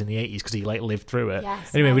Tories in the 80s because he like lived through it.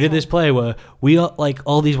 Anyway, we did this play where we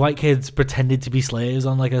all these white kids pretended to be slaves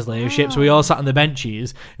on like a slave ship. So we all sat on the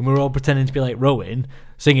benches and we were all pretending to be like rowing,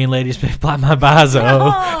 singing Ladysmith Black Man Barzo.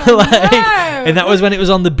 And that was when it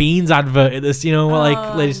was on the Beans advert at this,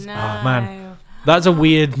 like ladies. Oh man, that's a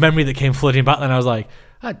weird memory that came flooding back. Then I was like,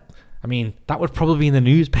 I mean, that would probably be in the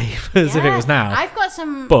newspapers if it was now. I've got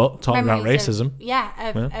some. But talking about racism,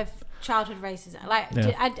 of childhood racism. Like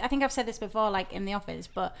I think I've said this before, like in the office,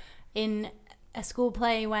 but in a school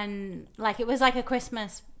play when like it was like a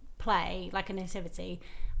Christmas play, like a nativity,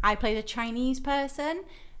 I played a Chinese person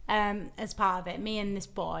as part of it. Me and this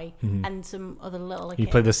boy and some other little. You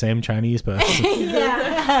played the same Chinese person.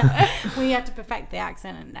 We had to perfect the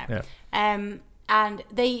accent and and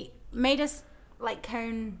they made us like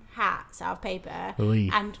cone hats out of paper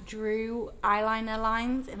and drew eyeliner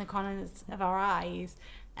lines in the corners of our eyes.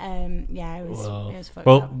 It was fucked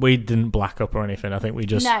up. We didn't black up or anything. I think we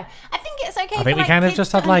just. No, I think it's okay. I think we kind of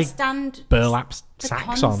just had like burlap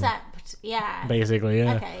sacks on. Yeah. Basically,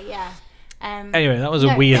 yeah. Okay, yeah. Anyway, that was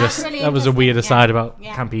a weird aside about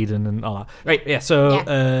Camp Eden and all that. Right, yeah.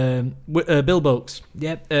 So Bill Boakes,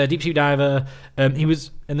 deep sea diver. He was,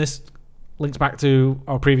 and this links back to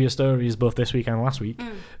our previous stories, both this week and last week.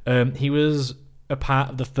 He was a part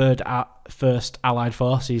of the first Allied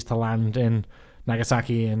forces to land in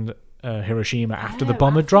Nagasaki and Hiroshima after the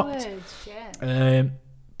bomb had dropped.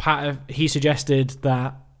 He suggested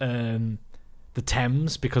that the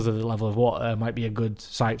Thames, because of the level of water, might be a good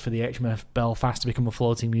site for the HMF Belfast to become a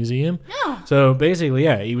floating museum. So basically,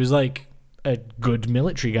 he was like a good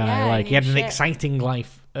military guy. Like he had an exciting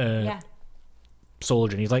life.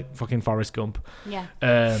 Soldier, and he's like fucking Forrest Gump.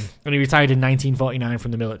 And he retired in 1949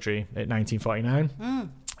 from the military at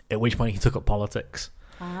 1949. At which point he took up politics.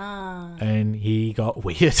 And he got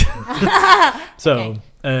weird. So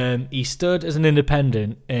he stood as an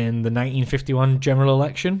independent in the 1951 general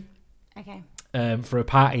election. For a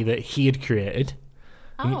party that he had created.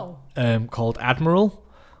 Called Admiral,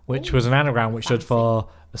 which was an anagram which stood for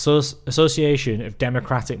Association of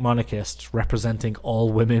Democratic Monarchists Representing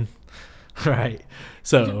All Women. Right.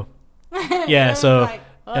 So ADMIRAL.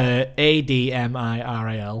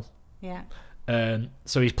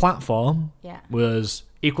 So his platform was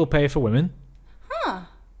equal pay for women,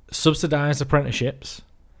 subsidised apprenticeships,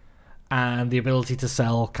 and the ability to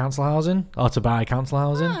sell council housing or to buy council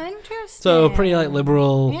housing. Oh, interesting. So pretty like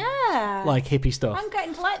liberal, like hippie stuff. I'm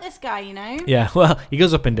getting to like this guy, Yeah, well, he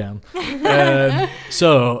goes up and down.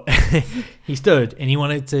 So he stood and he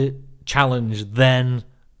wanted to challenge then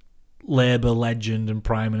Labour legend and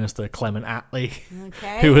Prime Minister Clement Attlee,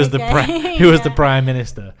 who was the Prime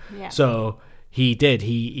Minister. So he did.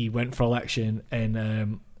 He went for election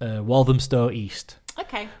in Walthamstow East.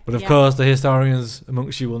 But of course, the historians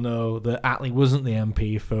amongst you will know that Attlee wasn't the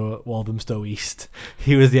MP for Walthamstow East.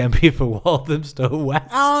 He was the MP for Walthamstow West.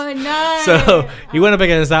 Oh no! So he went up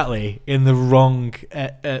against Attlee in the wrong.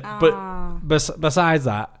 But besides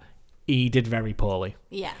that, he did very poorly.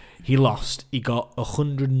 He lost. He got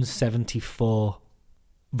 174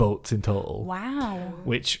 votes in total. Wow.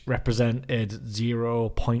 Which represented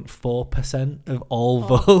 0.4% of all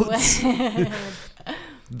votes.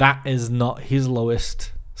 That is not his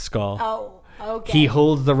lowest score. Oh, okay. He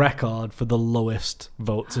holds the record for the lowest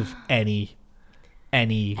votes of any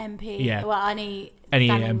MP. Yeah. Well, any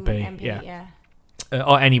MP. Yeah.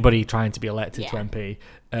 Or anybody trying to be elected to MP.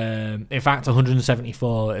 In fact,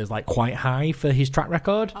 174 is like quite high for his track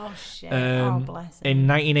record. Oh shit! Bless him. In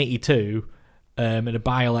 1982, in a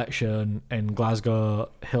by-election in Glasgow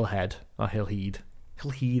Hillhead or Hillhead,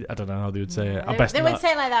 Cleed. I don't know how they would say it. They would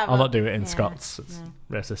say it like that. I'll not do it in Scots. It's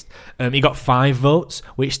racist. He got 5 votes,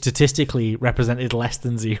 which statistically represented less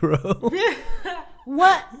than 0.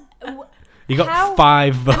 What? He got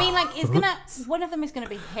 5 votes. I mean, like, one of them is gonna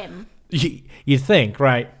be him. You'd think,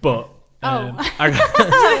 right? But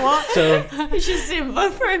what? So He's just doing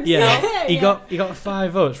both for himself. yeah, he got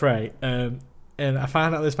 5 votes, right? And I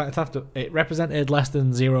found out this fact after it represented less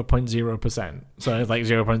than 0.0%. So it's like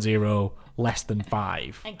 0.0 less than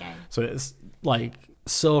 5. Okay. So it's like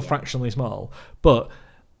so fractionally small. But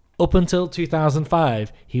up until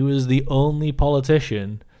 2005, he was the only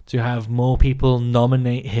politician to have more people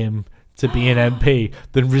nominate him to be an MP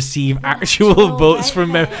than receive actual votes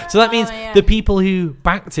from members. So that means the people who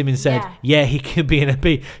backed him and said, yeah, he could be an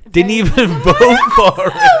MP, didn't even vote for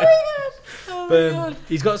it.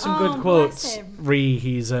 He's got some good quotes.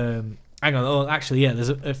 He's hang on. Oh, actually, yeah. There's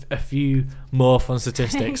a few more fun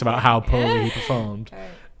statistics about how poorly he performed.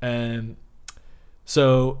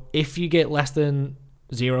 So if you get less than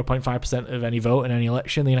 0.5% of any vote in any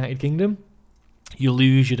election in the United Kingdom, you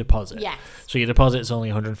lose your deposit. Yes. So your deposit's only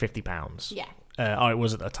 £150. Yeah. Or it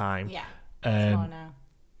was at the time. Yeah. It's more now.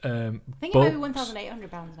 I think it might be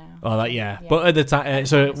 £1,800 now. Oh, that but at the time,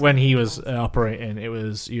 so when he was operating, it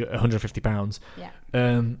was £150. Yeah.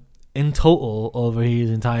 In total, over his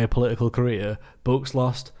entire political career, Boakes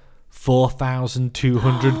lost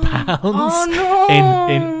 £4,200 in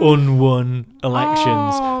unwon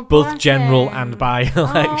elections, both general and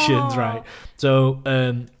by-elections. Right. So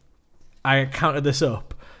I counted this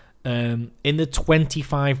up. In the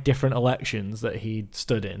 25 different elections that he'd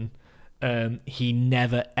stood in, he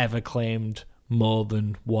never ever claimed more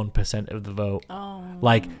than 1% of the vote.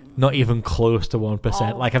 Like not even close to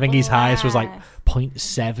 1%. Like I think his highest was like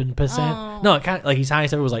 0.7%. No, it can't. Like his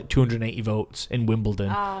highest ever was like 280 votes in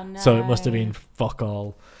Wimbledon. So it must have been fuck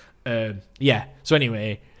all. So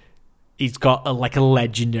anyway, he's got a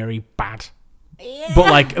legendary bad,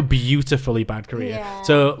 but like a beautifully bad career. Yeah.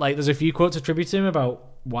 So like there's a few quotes attributed to him about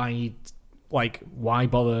why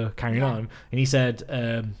bother carrying on, and he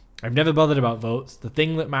said. I've never bothered about votes. The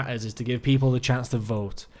thing that matters is to give people the chance to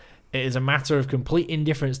vote. It is a matter of complete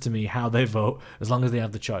indifference to me how they vote, as long as they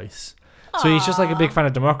have the choice. So he's just like a big fan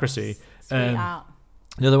of democracy.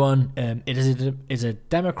 Another one, it is a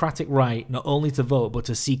democratic right not only to vote, but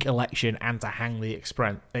to seek election and to hang the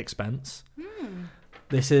expense.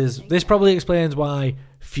 This probably explains why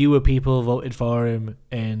fewer people voted for him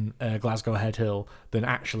in Glasgow Head Hill than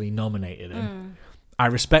actually nominated him. I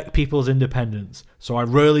respect people's independence, so I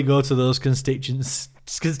rarely go to those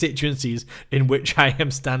constituencies in which I am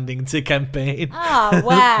standing to campaign. Oh,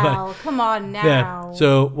 wow. Come on now. Yeah.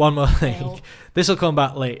 So, one more thing. This will come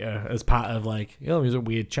back later as part of, he's a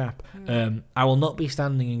weird chap. I will not be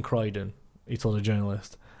standing in Croydon, he told a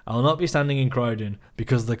journalist. I will not be standing in Croydon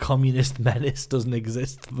because the communist menace doesn't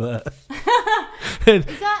exist there. Is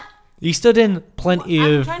that... He stood in plenty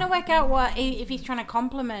of... I'm trying to work out if he's trying to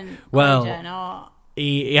compliment Croydon or...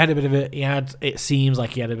 He had a bit of it seems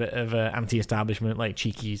like he had a bit of an anti-establishment,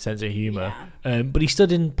 cheeky sense of humour. Yeah. But he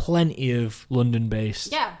stood in plenty of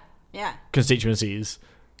London-based constituencies.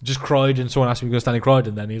 Just Croydon, someone asked me to go stand in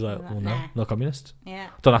Croydon, then he's like, no communist. Yeah.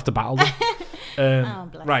 Don't have to battle them.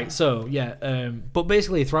 Bless him. So, but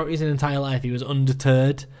basically, throughout his entire life, he was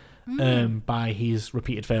undeterred by his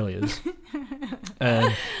repeated failures.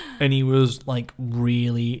 And he was,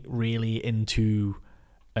 really, really into...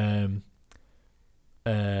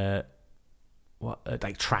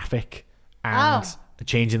 traffic and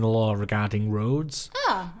changing the law regarding roads.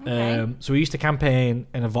 So he used to campaign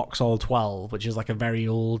in a Vauxhall 12, which is a very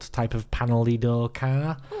old type of panelly door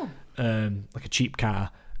car, like a cheap car,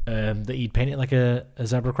 that he'd painted like a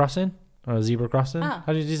zebra crossing or a zebra crossing. How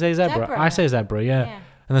did you say zebra? I say zebra, yeah.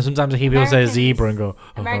 And then sometimes I hear people say zebra and go,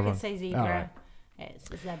 Americans say zebra. Right. It's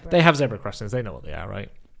a zebra. They have zebra crossings. They know what they are, right?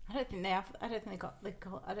 I don't think they have. I don't think they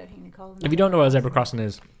call them. If you don't know what a zebra crossing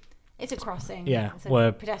is, it's a crossing. Yeah, it's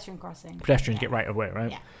a pedestrian crossing. Pedestrians get right of way,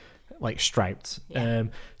 right? Yeah. Striped. Yeah.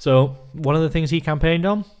 So one of the things he campaigned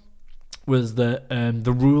on was that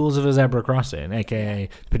the rules of a zebra crossing, aka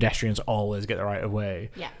pedestrians always get the right of way,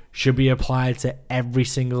 should be applied to every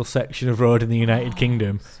single section of road in the United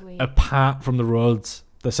Kingdom, apart from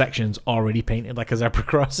the sections already painted like a zebra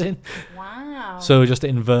crossing. Wow. So just to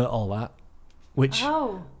invert all that,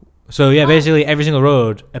 So basically every single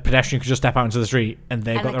road, a pedestrian could just step out into the street and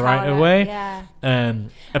they've got the right of way. Yeah.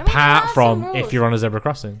 Apart from if you're on a zebra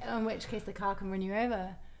crossing. In which case the car can run you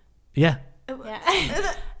over. Yeah.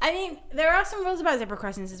 Yeah. I mean, there are some rules about zebra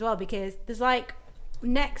crossings as well, because there's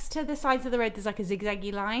next to the sides of the road there's a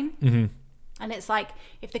zigzaggy line. And it's like,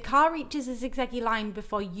 if the car reaches a zigzaggy line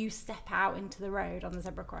before you step out into the road on the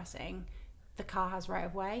zebra crossing, the car has right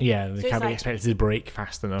of way. Yeah, they can't be expected to brake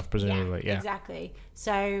fast enough, presumably. Yeah, exactly.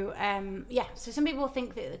 So, so some people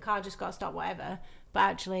think that the car just got to stop whatever, but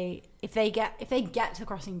actually, if they get to the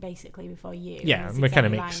crossing basically before you, it kind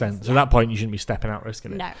of makes sense. At that point, you shouldn't be stepping out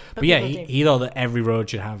risking it. No, but yeah, he thought that every road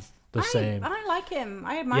should have the same. I like him.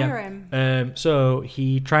 I admire him. So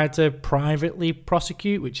he tried to privately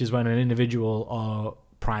prosecute, which is when an individual or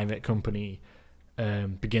private company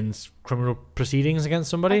begins criminal proceedings against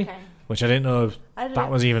somebody. Okay. Which I didn't know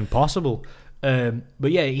that was even possible.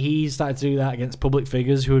 But yeah, he started to do that against public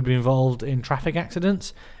figures who had been involved in traffic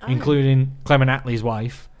accidents, including Clement Attlee's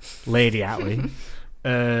wife, Lady Attlee,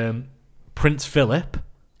 Prince Philip.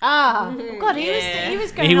 God, he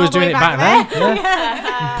was going he was doing it back then.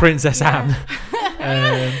 Yeah. Princess Anne.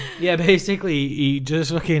 Basically, he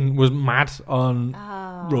just fucking was mad on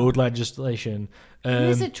road legislation. He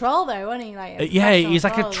was a troll though, wasn't he? Like he's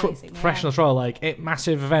like a professional troll. Like at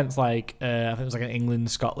massive events, like I think it was like an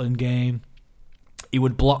England-Scotland game. He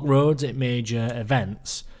would block roads at major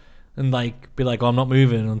events and like be like, "Oh, I'm not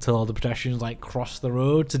moving until all the pedestrians like cross the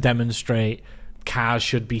road," to demonstrate cars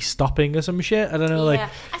should be stopping or some shit. I don't know. Yeah.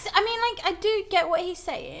 I mean, like I do get what he's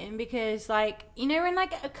saying, because like, you know, in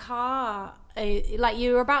like a car, like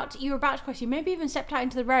you were about to cross, you maybe even stepped out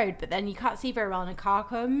into the road, but then you can't see very well and a car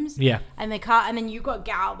comes, and then you've got to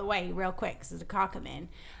get out of the way real quick because there's a car coming.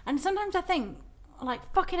 And sometimes I think, like,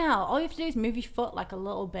 fucking hell, all you have to do is move your foot like a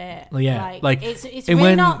little bit. Like it's really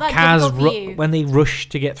when not that cars difficult for you. when they rush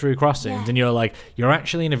to get through crossings, and you're like, you're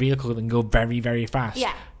actually in a vehicle that can go very, very fast.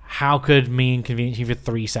 Yeah. How could me inconvenience you for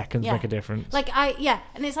 3 seconds make a difference? Like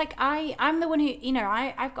and it's like I'm the one who, you know,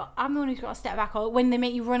 I'm the one who's got to step back, or when they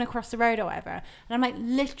make you run across the road or whatever, and I'm like,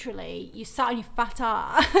 literally, you sat on your fat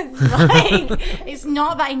ass. Like, it's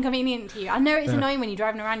not that inconvenient to you. I know it's annoying when you're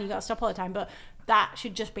driving around, you got to stop all the time, but that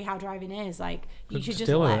should just be how driving is. Like, you should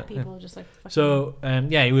just let people just like. So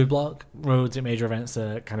he would block roads at major events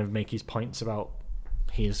to kind of make his points about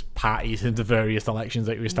his parties in the various elections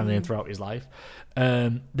that he was standing in throughout his life.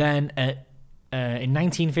 Then in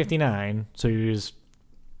 1959, so he was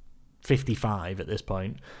 55 at this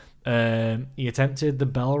point, he attempted the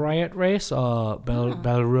Belle Riot race, or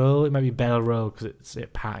Belle Row. It might be Belle Row because it's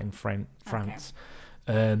at part in France,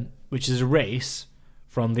 which is a race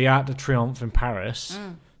from the Arc de Triomphe in Paris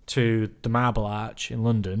to the Marble Arch in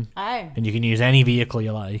London. And you can use any vehicle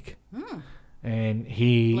you like. And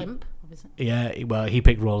he... Blimp, obviously. Yeah, well, he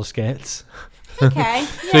picked roller skates. Okay.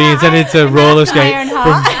 So he intended to roller skate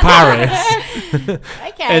from Paris.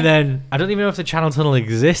 Okay. And then, I don't even know if the Channel Tunnel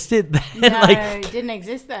existed then. No, it didn't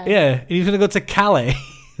exist then. Yeah, and he was going to go to Calais,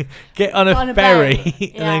 get on a ferry,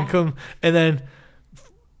 and then come, and then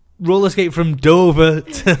roller skate from Dover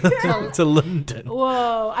to London.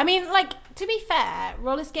 Whoa. I mean, like, to be fair,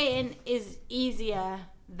 roller skating is easier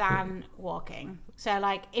than walking. So,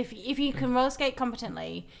 like, if you can roller skate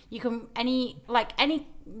competently, you can any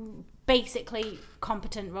basically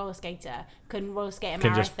competent roller skater can roller skate a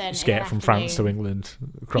marathon. Can just skate from France to England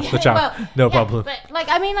across the channel, problem. But like,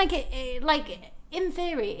 I mean, like in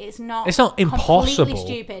theory, it's not impossible. Completely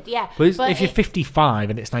stupid, yeah. But if you're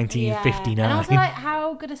 55 and it's 1959, and also, like,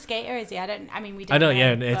 how good a skater is he? We don't. I don't.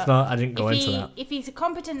 Yeah, it's not. I didn't go into that. If he's a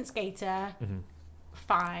competent skater.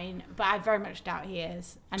 Fine, but I very much doubt he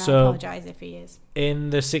is, and I apologise if he is. In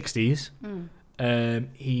the 60s,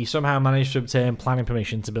 he somehow managed to obtain planning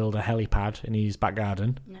permission to build a helipad in his back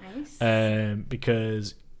garden. Nice.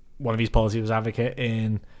 Because one of his policies was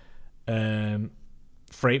advocating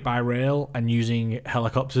freight by rail and using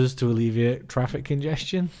helicopters to alleviate traffic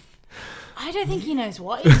congestion. I don't think he knows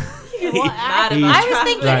what he's I was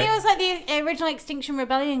thinking he was like the original Extinction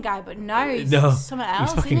Rebellion guy, but no, he's something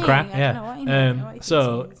else. He's fucking crap.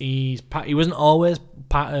 He wasn't always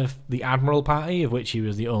part of the Admiral Party, of which he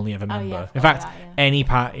was the only ever member. In fact, any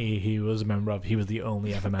party he was a member of, he was the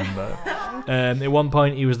only ever member. At one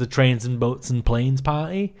point, he was the Trains and Boats and Planes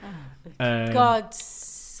Party. God's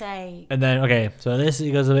sake. And then, so this he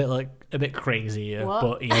goes a bit crazy,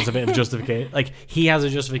 but he has a bit of justification. Like, he has a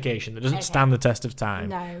justification that doesn't stand the test of time,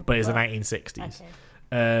 but it's the 1960s.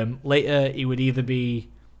 Okay. Later, he would either be...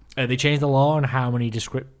 they changed the law on how many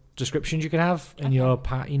descriptions you can have in your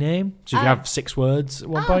party name. So you could have 6 words at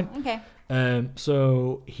one point. Okay.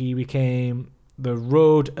 So he became the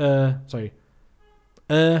Road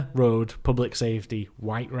Public Safety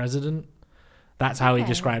White Resident. That's how he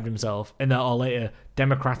described himself. And or later,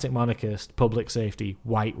 Democratic Monarchist, Public Safety,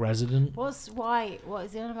 White Resident. What's white? What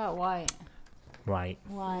is he on about white? White.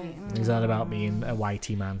 White. He's on about being a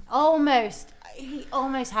whitey man. Almost. He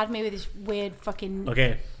almost had me with his weird fucking...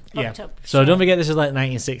 Okay. fucked up. So shit. don't forget, this is like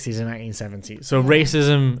 1960s and 1970s. So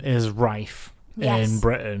racism is rife in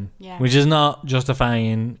Britain, which is not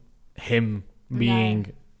justifying him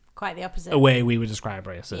being quite the opposite. a way we would describe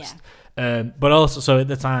racist. But also, so at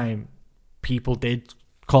the time, people did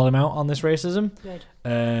call him out on this racism. Good.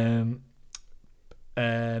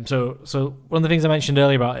 So one of the things I mentioned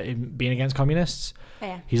earlier about him being against communists,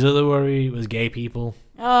 his other worry was gay people.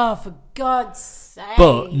 Oh, for God's sake!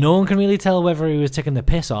 But no one can really tell whether he was taking the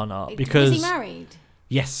piss or not because was he married?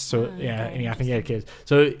 Yes. So I think he had kids.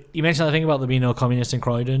 So you mentioned that thing about there being no communists in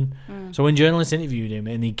Croydon. So when journalists interviewed him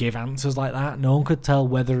and he gave answers like that, no one could tell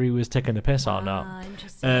whether he was taking the piss or not.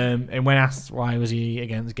 Interesting. And when asked why was he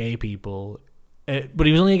against gay people, but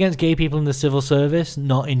he was only against gay people in the civil service,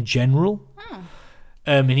 not in general.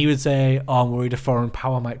 And he would say, "Oh, I'm worried a foreign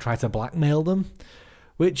power might try to blackmail them,"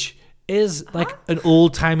 which is like an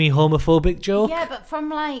old-timey homophobic joke. Yeah, but from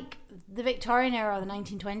like the Victorian era or the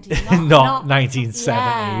 1920s, not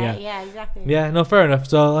 1970. Yeah, exactly. Yeah, no, fair enough.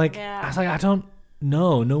 So like, I was like, I don't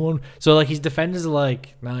know, no one. So like, his defenders are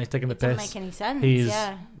like, "No, he's taking the piss." Doesn't make any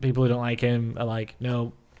sense. People who don't like him are like,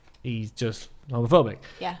 "No, he's just homophobic."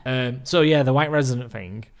 Yeah. So yeah, the white resident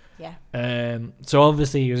thing. Yeah. So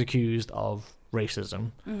obviously he was accused of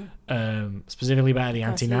racism, specifically by the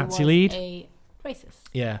anti-Nazi lead. A racist.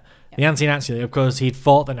 Yeah. The anti-Nazi lead, of course, he'd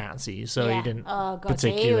fought the Nazis, so he didn't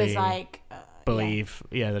particularly he was like, believe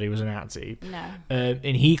that he was a Nazi. No.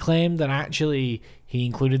 And he claimed that actually he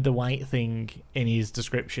included the white thing in his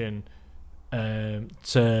description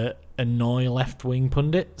to annoy left-wing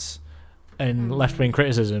pundits and left-wing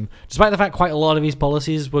criticism, despite the fact quite a lot of his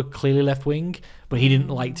policies were clearly left-wing, but he didn't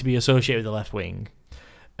like to be associated with the left-wing.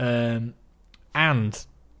 And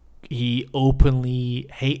he openly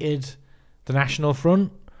hated the National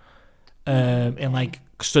Front and like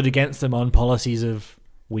stood against them on policies of,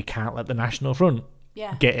 we can't let the National Front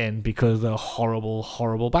get in because they're horrible,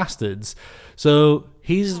 horrible bastards. So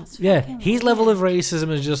his level of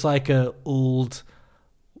racism is just like a old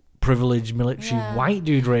privileged military white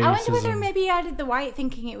dude racism. I wonder whether maybe he added the white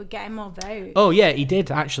thinking it would get him more votes. Oh yeah, he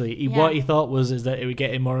did actually. What he thought is that it would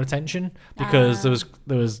get him more attention because there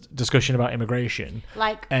was discussion about immigration.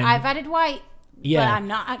 Like, I've added white, but I'm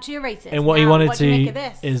not actually a racist. And what he wanted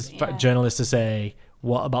journalists to say,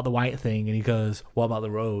 "What about the white thing?" And he goes, "What about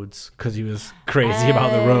the roads?" Because he was crazy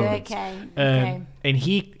about the roads. Okay. And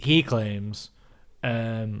he claims,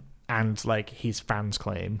 and like his fans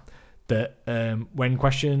claim, that when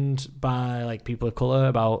questioned by like people of color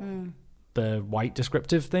about the white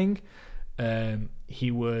descriptive thing,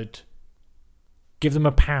 he would give them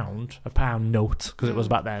a pound note, because it was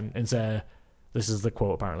back then, and say, this is the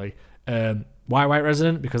quote apparently, "Why white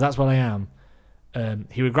resident? Because that's what I am."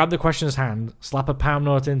 He would grab the questioner's hand, slap a pound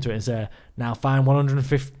note into it, and say, "Now find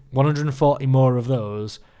 140 more of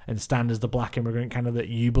those and stand as the black immigrant candidate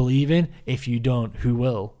you believe in. If you don't, who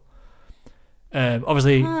will?"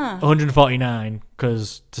 Obviously 149,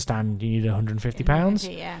 because to stand you need 150 pounds.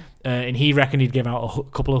 And he reckoned he'd give out a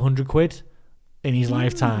couple of £100 in his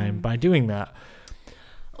lifetime by doing that.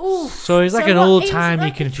 Oof. So he's like an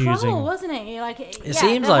old-timey confusing, troll, wasn't it? Like it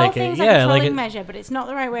seems like it. Yeah, like a measure, but it's not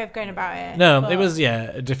the right way of going about it. No, it was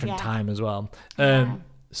a different time as well.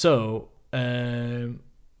 So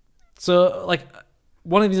like,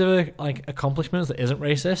 one of his other like accomplishments that isn't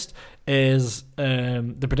racist is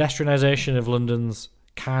the pedestrianisation of London's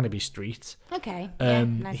Carnaby Street. Okay.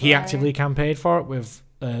 Nice he actively campaigned for it with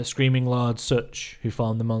Screaming Lord Sutch, who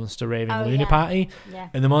formed the Monster Raving Lunar Party. Yeah.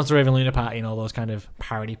 And the Monster Raving Lunar Party and all those kind of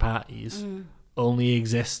parody parties only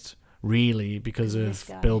exist really because of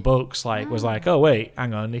Bill Bucks. Was like, oh wait,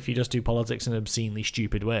 hang on, if you just do politics in an obscenely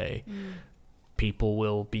stupid way, people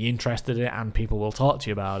will be interested in it and people will talk to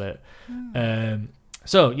you about it.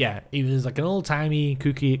 So yeah, he was like an old-timey,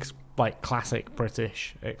 kooky, like classic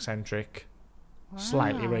British, eccentric,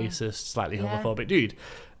 slightly racist, slightly homophobic dude.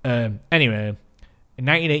 Anyway, in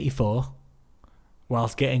 1984,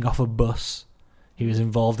 whilst getting off a bus, he was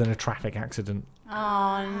involved in a traffic accident.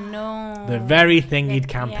 Oh no! The very thing he'd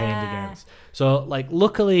campaigned against. So like,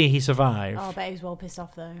 luckily he survived. Oh, I bet he was well pissed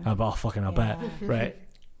off though. I bet. Right,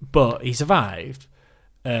 but he survived.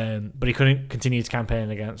 But he couldn't continue to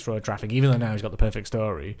campaign against road traffic, even though now he's got the perfect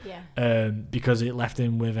story. Because it left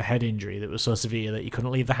him with a head injury that was so severe that he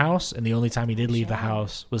couldn't leave the house, and the only time he did leave the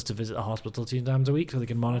house was to visit the hospital 2 times a week so they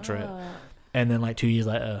could monitor it. And then like 2 years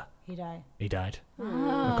later, he died.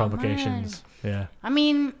 Of complications. Man. Yeah. I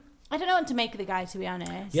mean, I don't know what to make of the guy, to be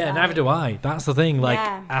honest. Yeah, neither do I. That's the thing. Like,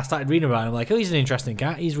 I started reading about him. I'm like, oh, he's an interesting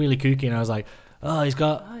cat. He's really kooky, and I was like, oh, he's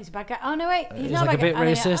a bad guy. Oh no, wait, he's not like a bit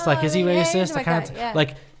racist. Like, is he racist? I can't.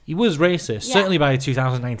 Like, he was racist, certainly by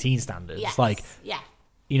 2019 standards. Yes. Like,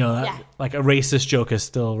 like a racist joke is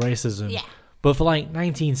still racism. Yeah. But for like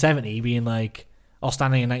 1970, being like, or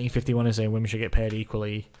standing in 1951 and saying women should get paid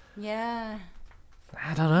equally. Yeah.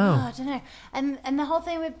 I don't know. I don't know. And the whole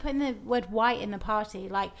thing with putting the word white in the party,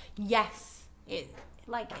 like, yes, it's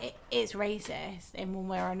racist in one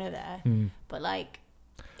way or another. But like,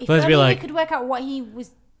 if only we could work out what he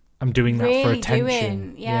was. I'm doing that really for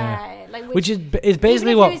attention. Doing. Yeah. Like, which is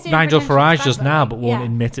basically what Nigel Farage does now, but won't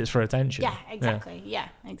admit it's for attention. Yeah, exactly. Yeah,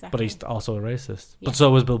 exactly. But he's also a racist. Yeah. But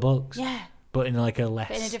so was Bill Bucks. Yeah. But in like a less.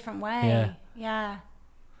 But in a different way. Yeah.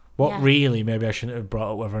 What really, maybe I shouldn't have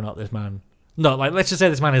brought up whether or not this man. No, like, let's just say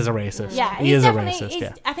this man is a racist. Yeah, he is a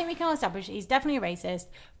racist. I think we can all establish he's definitely a racist,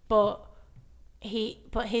 but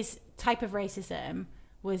his type of racism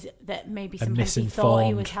was that maybe somebody thought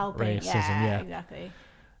he was helping. Racism, yeah. Exactly.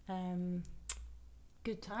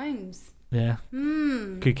 Good times. Yeah.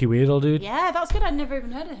 Kooky weirdo dude. Yeah, that's good. I'd never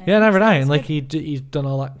even heard of him. Yeah, never did. And like he's done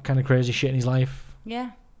all that kind of crazy shit in his life.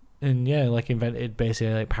 Yeah. And yeah, like invented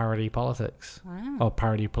basically like parody politics. Wow. Or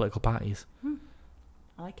parody political parties.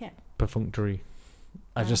 I like it. Perfunctory.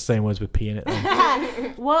 I'm just saying words with P in it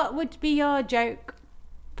then. What would be your joke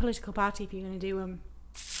political party if you're going to do them?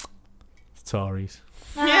 Tories.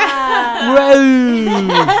 Ah.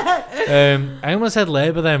 I almost said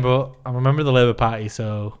Labour then, but I remember the Labour Party,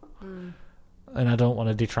 so and I don't want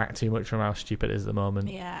to detract too much from how stupid it is at the moment.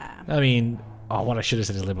 Yeah. I mean, what I should have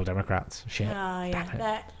said is Liberal Democrats. Shit. Oh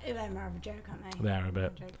yeah, they're more of a joke, aren't they? They're a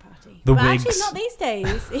bit. Joke party. The but Whigs. Actually, not these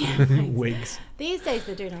days. Wigs. These days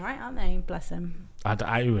they're doing all right, aren't they? Bless them.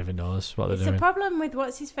 Who even knows what they're doing? It's a problem with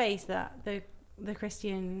what's his face, that the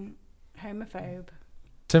Christian homophobe.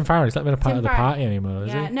 Tim Farron's not been a part of the party anymore,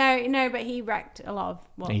 is he? No, but he wrecked a lot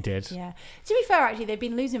of. He did. Yeah. To be fair, actually, they've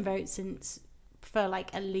been losing votes for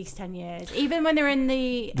like at least 10 years. Even when they're in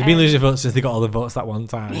the. They've been losing votes since they got all the votes that one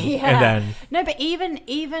time. Yeah. And then. No, but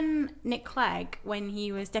even Nick Clegg, when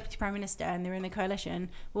he was Deputy Prime Minister and they were in the coalition,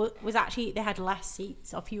 was actually, they had less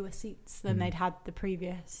seats or fewer seats than they'd had the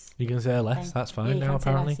previous. You can say less, thing. that's fine now,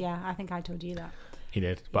 apparently. Yeah, I think I told you that. He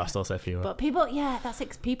did, but I still say fewer. But people,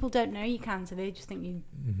 people don't know you can, so they just think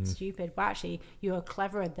you're stupid. But actually, you're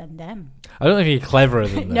cleverer than them. I don't know if you're cleverer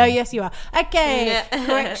than them. No, yes, you are. Okay,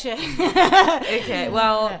 correction. Okay,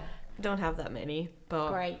 well, don't have that many,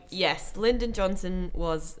 but great. Yes, Lyndon Johnson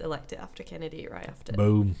was elected after Kennedy, right after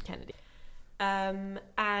Kennedy.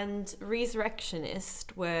 And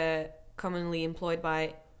resurrectionists were commonly employed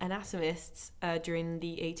by anatomists during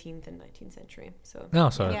the 18th and 19th century.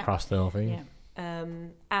 Across the whole thing. Yeah.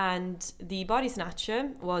 And The Body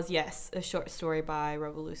Snatcher was, a short story by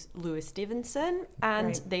Robert Louis Stevenson,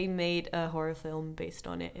 and they made a horror film based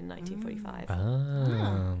on it in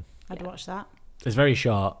 1945. I'd watch that. It's very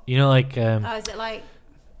short. You know, like... is it like...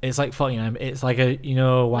 It's like 49. It's like a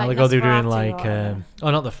while ago they were doing like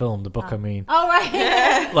not the film, the book. I mean. Oh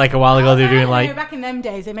right. Like a while ago they were doing like back in them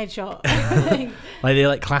days they made short. Like they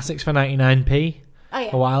like classics for 99p. Oh yeah.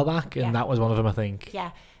 A while back, and that was one of them, I think. Yeah.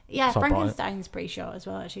 Yeah, so Frankenstein's pretty short as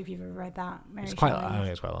well. Actually, if you've ever read that, it's quite. I think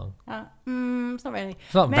it's quite long. It's not really.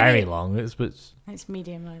 It's not very long. It's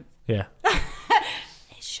medium length. Yeah.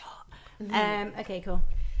 It's short. Okay, cool.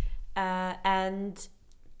 And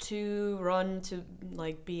to run to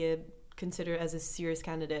like be considered as a serious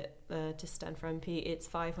candidate to stand for MP, it's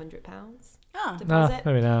 £500. Oh, deposit.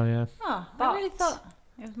 Maybe now, yeah. Oh, I really thought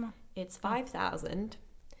it was more. It's 5,000.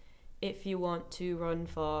 If you want to run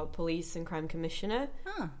for police and crime commissioner,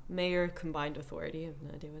 mayor combined authority, I have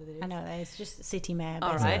no idea what it is. I know, it's just city mayor.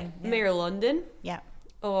 All right, yeah. Mayor London,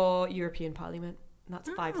 or European Parliament. That's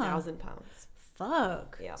 £5,000.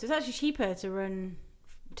 Fuck. Yeah. So it's actually cheaper to run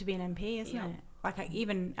to be an MP, isn't it? Like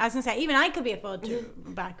even I I could be afford to,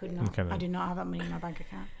 but I could not. I do not have that money in my bank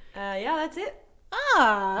account. Yeah, that's it.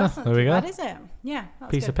 That's not too bad, is it? Yeah, that's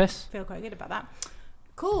piece good. of piss. Feel quite good about that.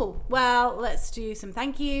 Cool. Well, let's do some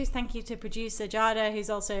thank yous. Thank you to producer Jada, who's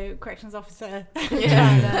also corrections officer for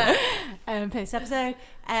this episode.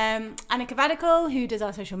 Annika Vadical, who does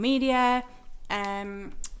our social media.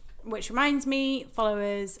 Which reminds me, follow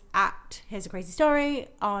us at Here's a Crazy Story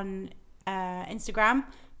on Instagram.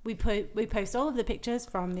 We post all of the pictures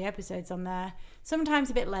from the episodes on there.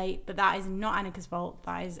 Sometimes a bit late, but that is not Annika's fault.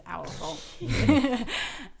 That is our fault.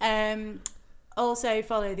 Also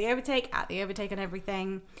follow The Overtake at The Overtake on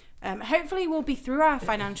everything. Hopefully we'll be through our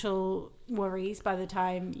financial worries by the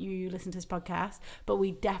time you listen to this podcast, but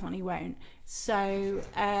we definitely won't. So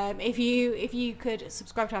if you could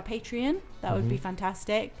subscribe to our Patreon, that would be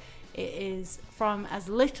fantastic. It is from as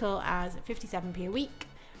little as 57p a week,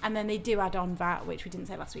 and then they do add on VAT, which we didn't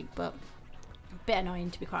say last week, but a bit annoying,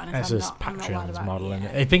 to be quite honest. That's just Patreon's model, it.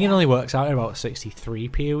 I think it only works out at about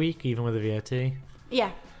 63p a week, even with the VAT.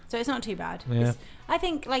 Yeah, so it's not too bad. Yeah. I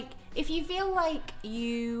think, like, if you feel like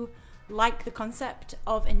you like the concept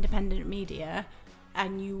of independent media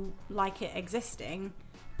and you like it existing,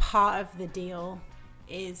 part of the deal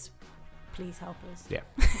is please help us. Yeah.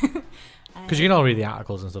 Because you can all read the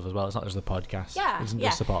articles and stuff as well. It's not just the podcast. Yeah, It's yeah.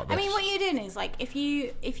 just support this. I mean, what you're doing is, like, if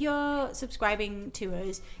you're subscribing to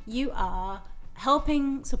us, you are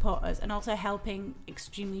helping support us and also helping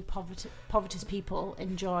extremely povertous people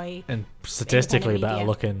enjoy and statistically independent better media.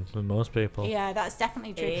 looking than most people. Yeah, that's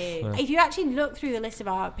definitely true. Yeah. If you actually look through the list of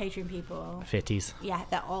our Patreon people, 50s. yeah,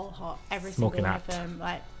 they're all hot. Every Smoking single act. one of them.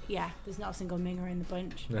 Like, yeah, there's not a single minger in the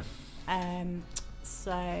bunch. No.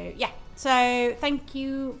 So yeah. So thank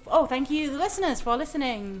you. Oh, thank you, the listeners, for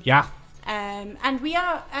listening. Yeah. And we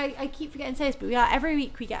are. I keep forgetting to say this, but we are every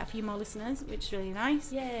week. We get a few more listeners, which is really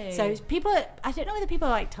nice. Yay! So people, I don't know whether people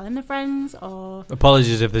are like telling their friends or.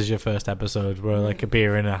 Apologies if this is your first episode. We're like a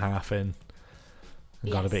beer and a half in.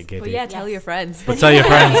 And got a bit giddy. But yeah, tell your friends. But tell your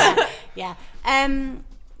friends. Yeah.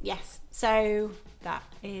 Yes. So that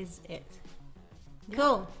is it.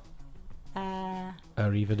 Cool.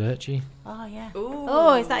 Arrivederci. Oh yeah. Ooh,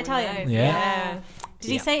 oh, is that Italian? nice. Yeah. Did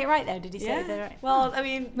he say it right though? Did he say it right? Well, I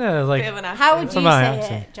mean, No, like, bit of an accent. How would you From my say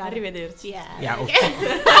accent. it, John? Arrivederci. Yeah.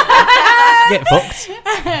 Get fucked.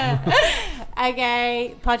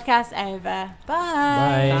 Okay, podcast over. Bye.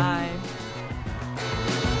 Bye. Bye.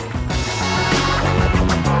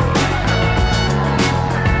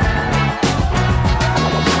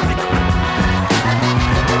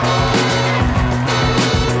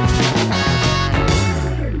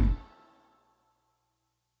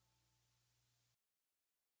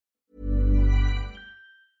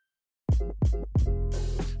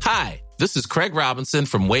 Hi, this is Craig Robinson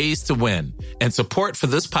from Ways to Win, and support for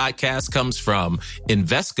this podcast comes from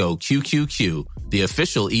Invesco QQQ, the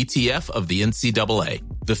official ETF of the NCAA.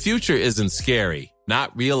 The future isn't scary.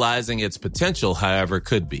 Not realizing its potential, however,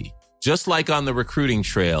 could be. Just like on the recruiting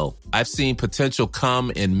trail, I've seen potential come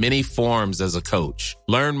in many forms as a coach.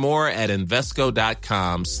 Learn more at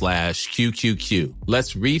Invesco.com/QQQ.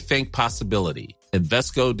 Let's rethink possibility.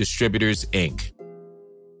 Invesco Distributors, Inc.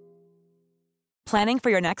 Planning for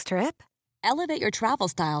your next trip? Elevate your travel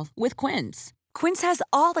style with Quince. Quince has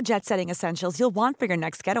all the jet-setting essentials you'll want for your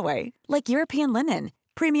next getaway, like European linen,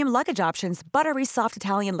 premium luggage options, buttery soft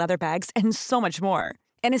Italian leather bags, and so much more.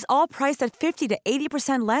 And is all priced at 50 to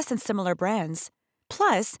 80% less than similar brands.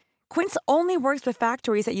 Plus, Quince only works with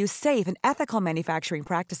factories that use safe and ethical manufacturing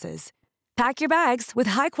practices. Pack your bags with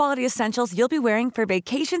high-quality essentials you'll be wearing for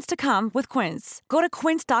vacations to come with Quince. Go to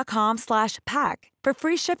quince.com/pack for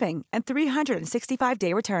free shipping and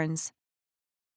 365-day returns.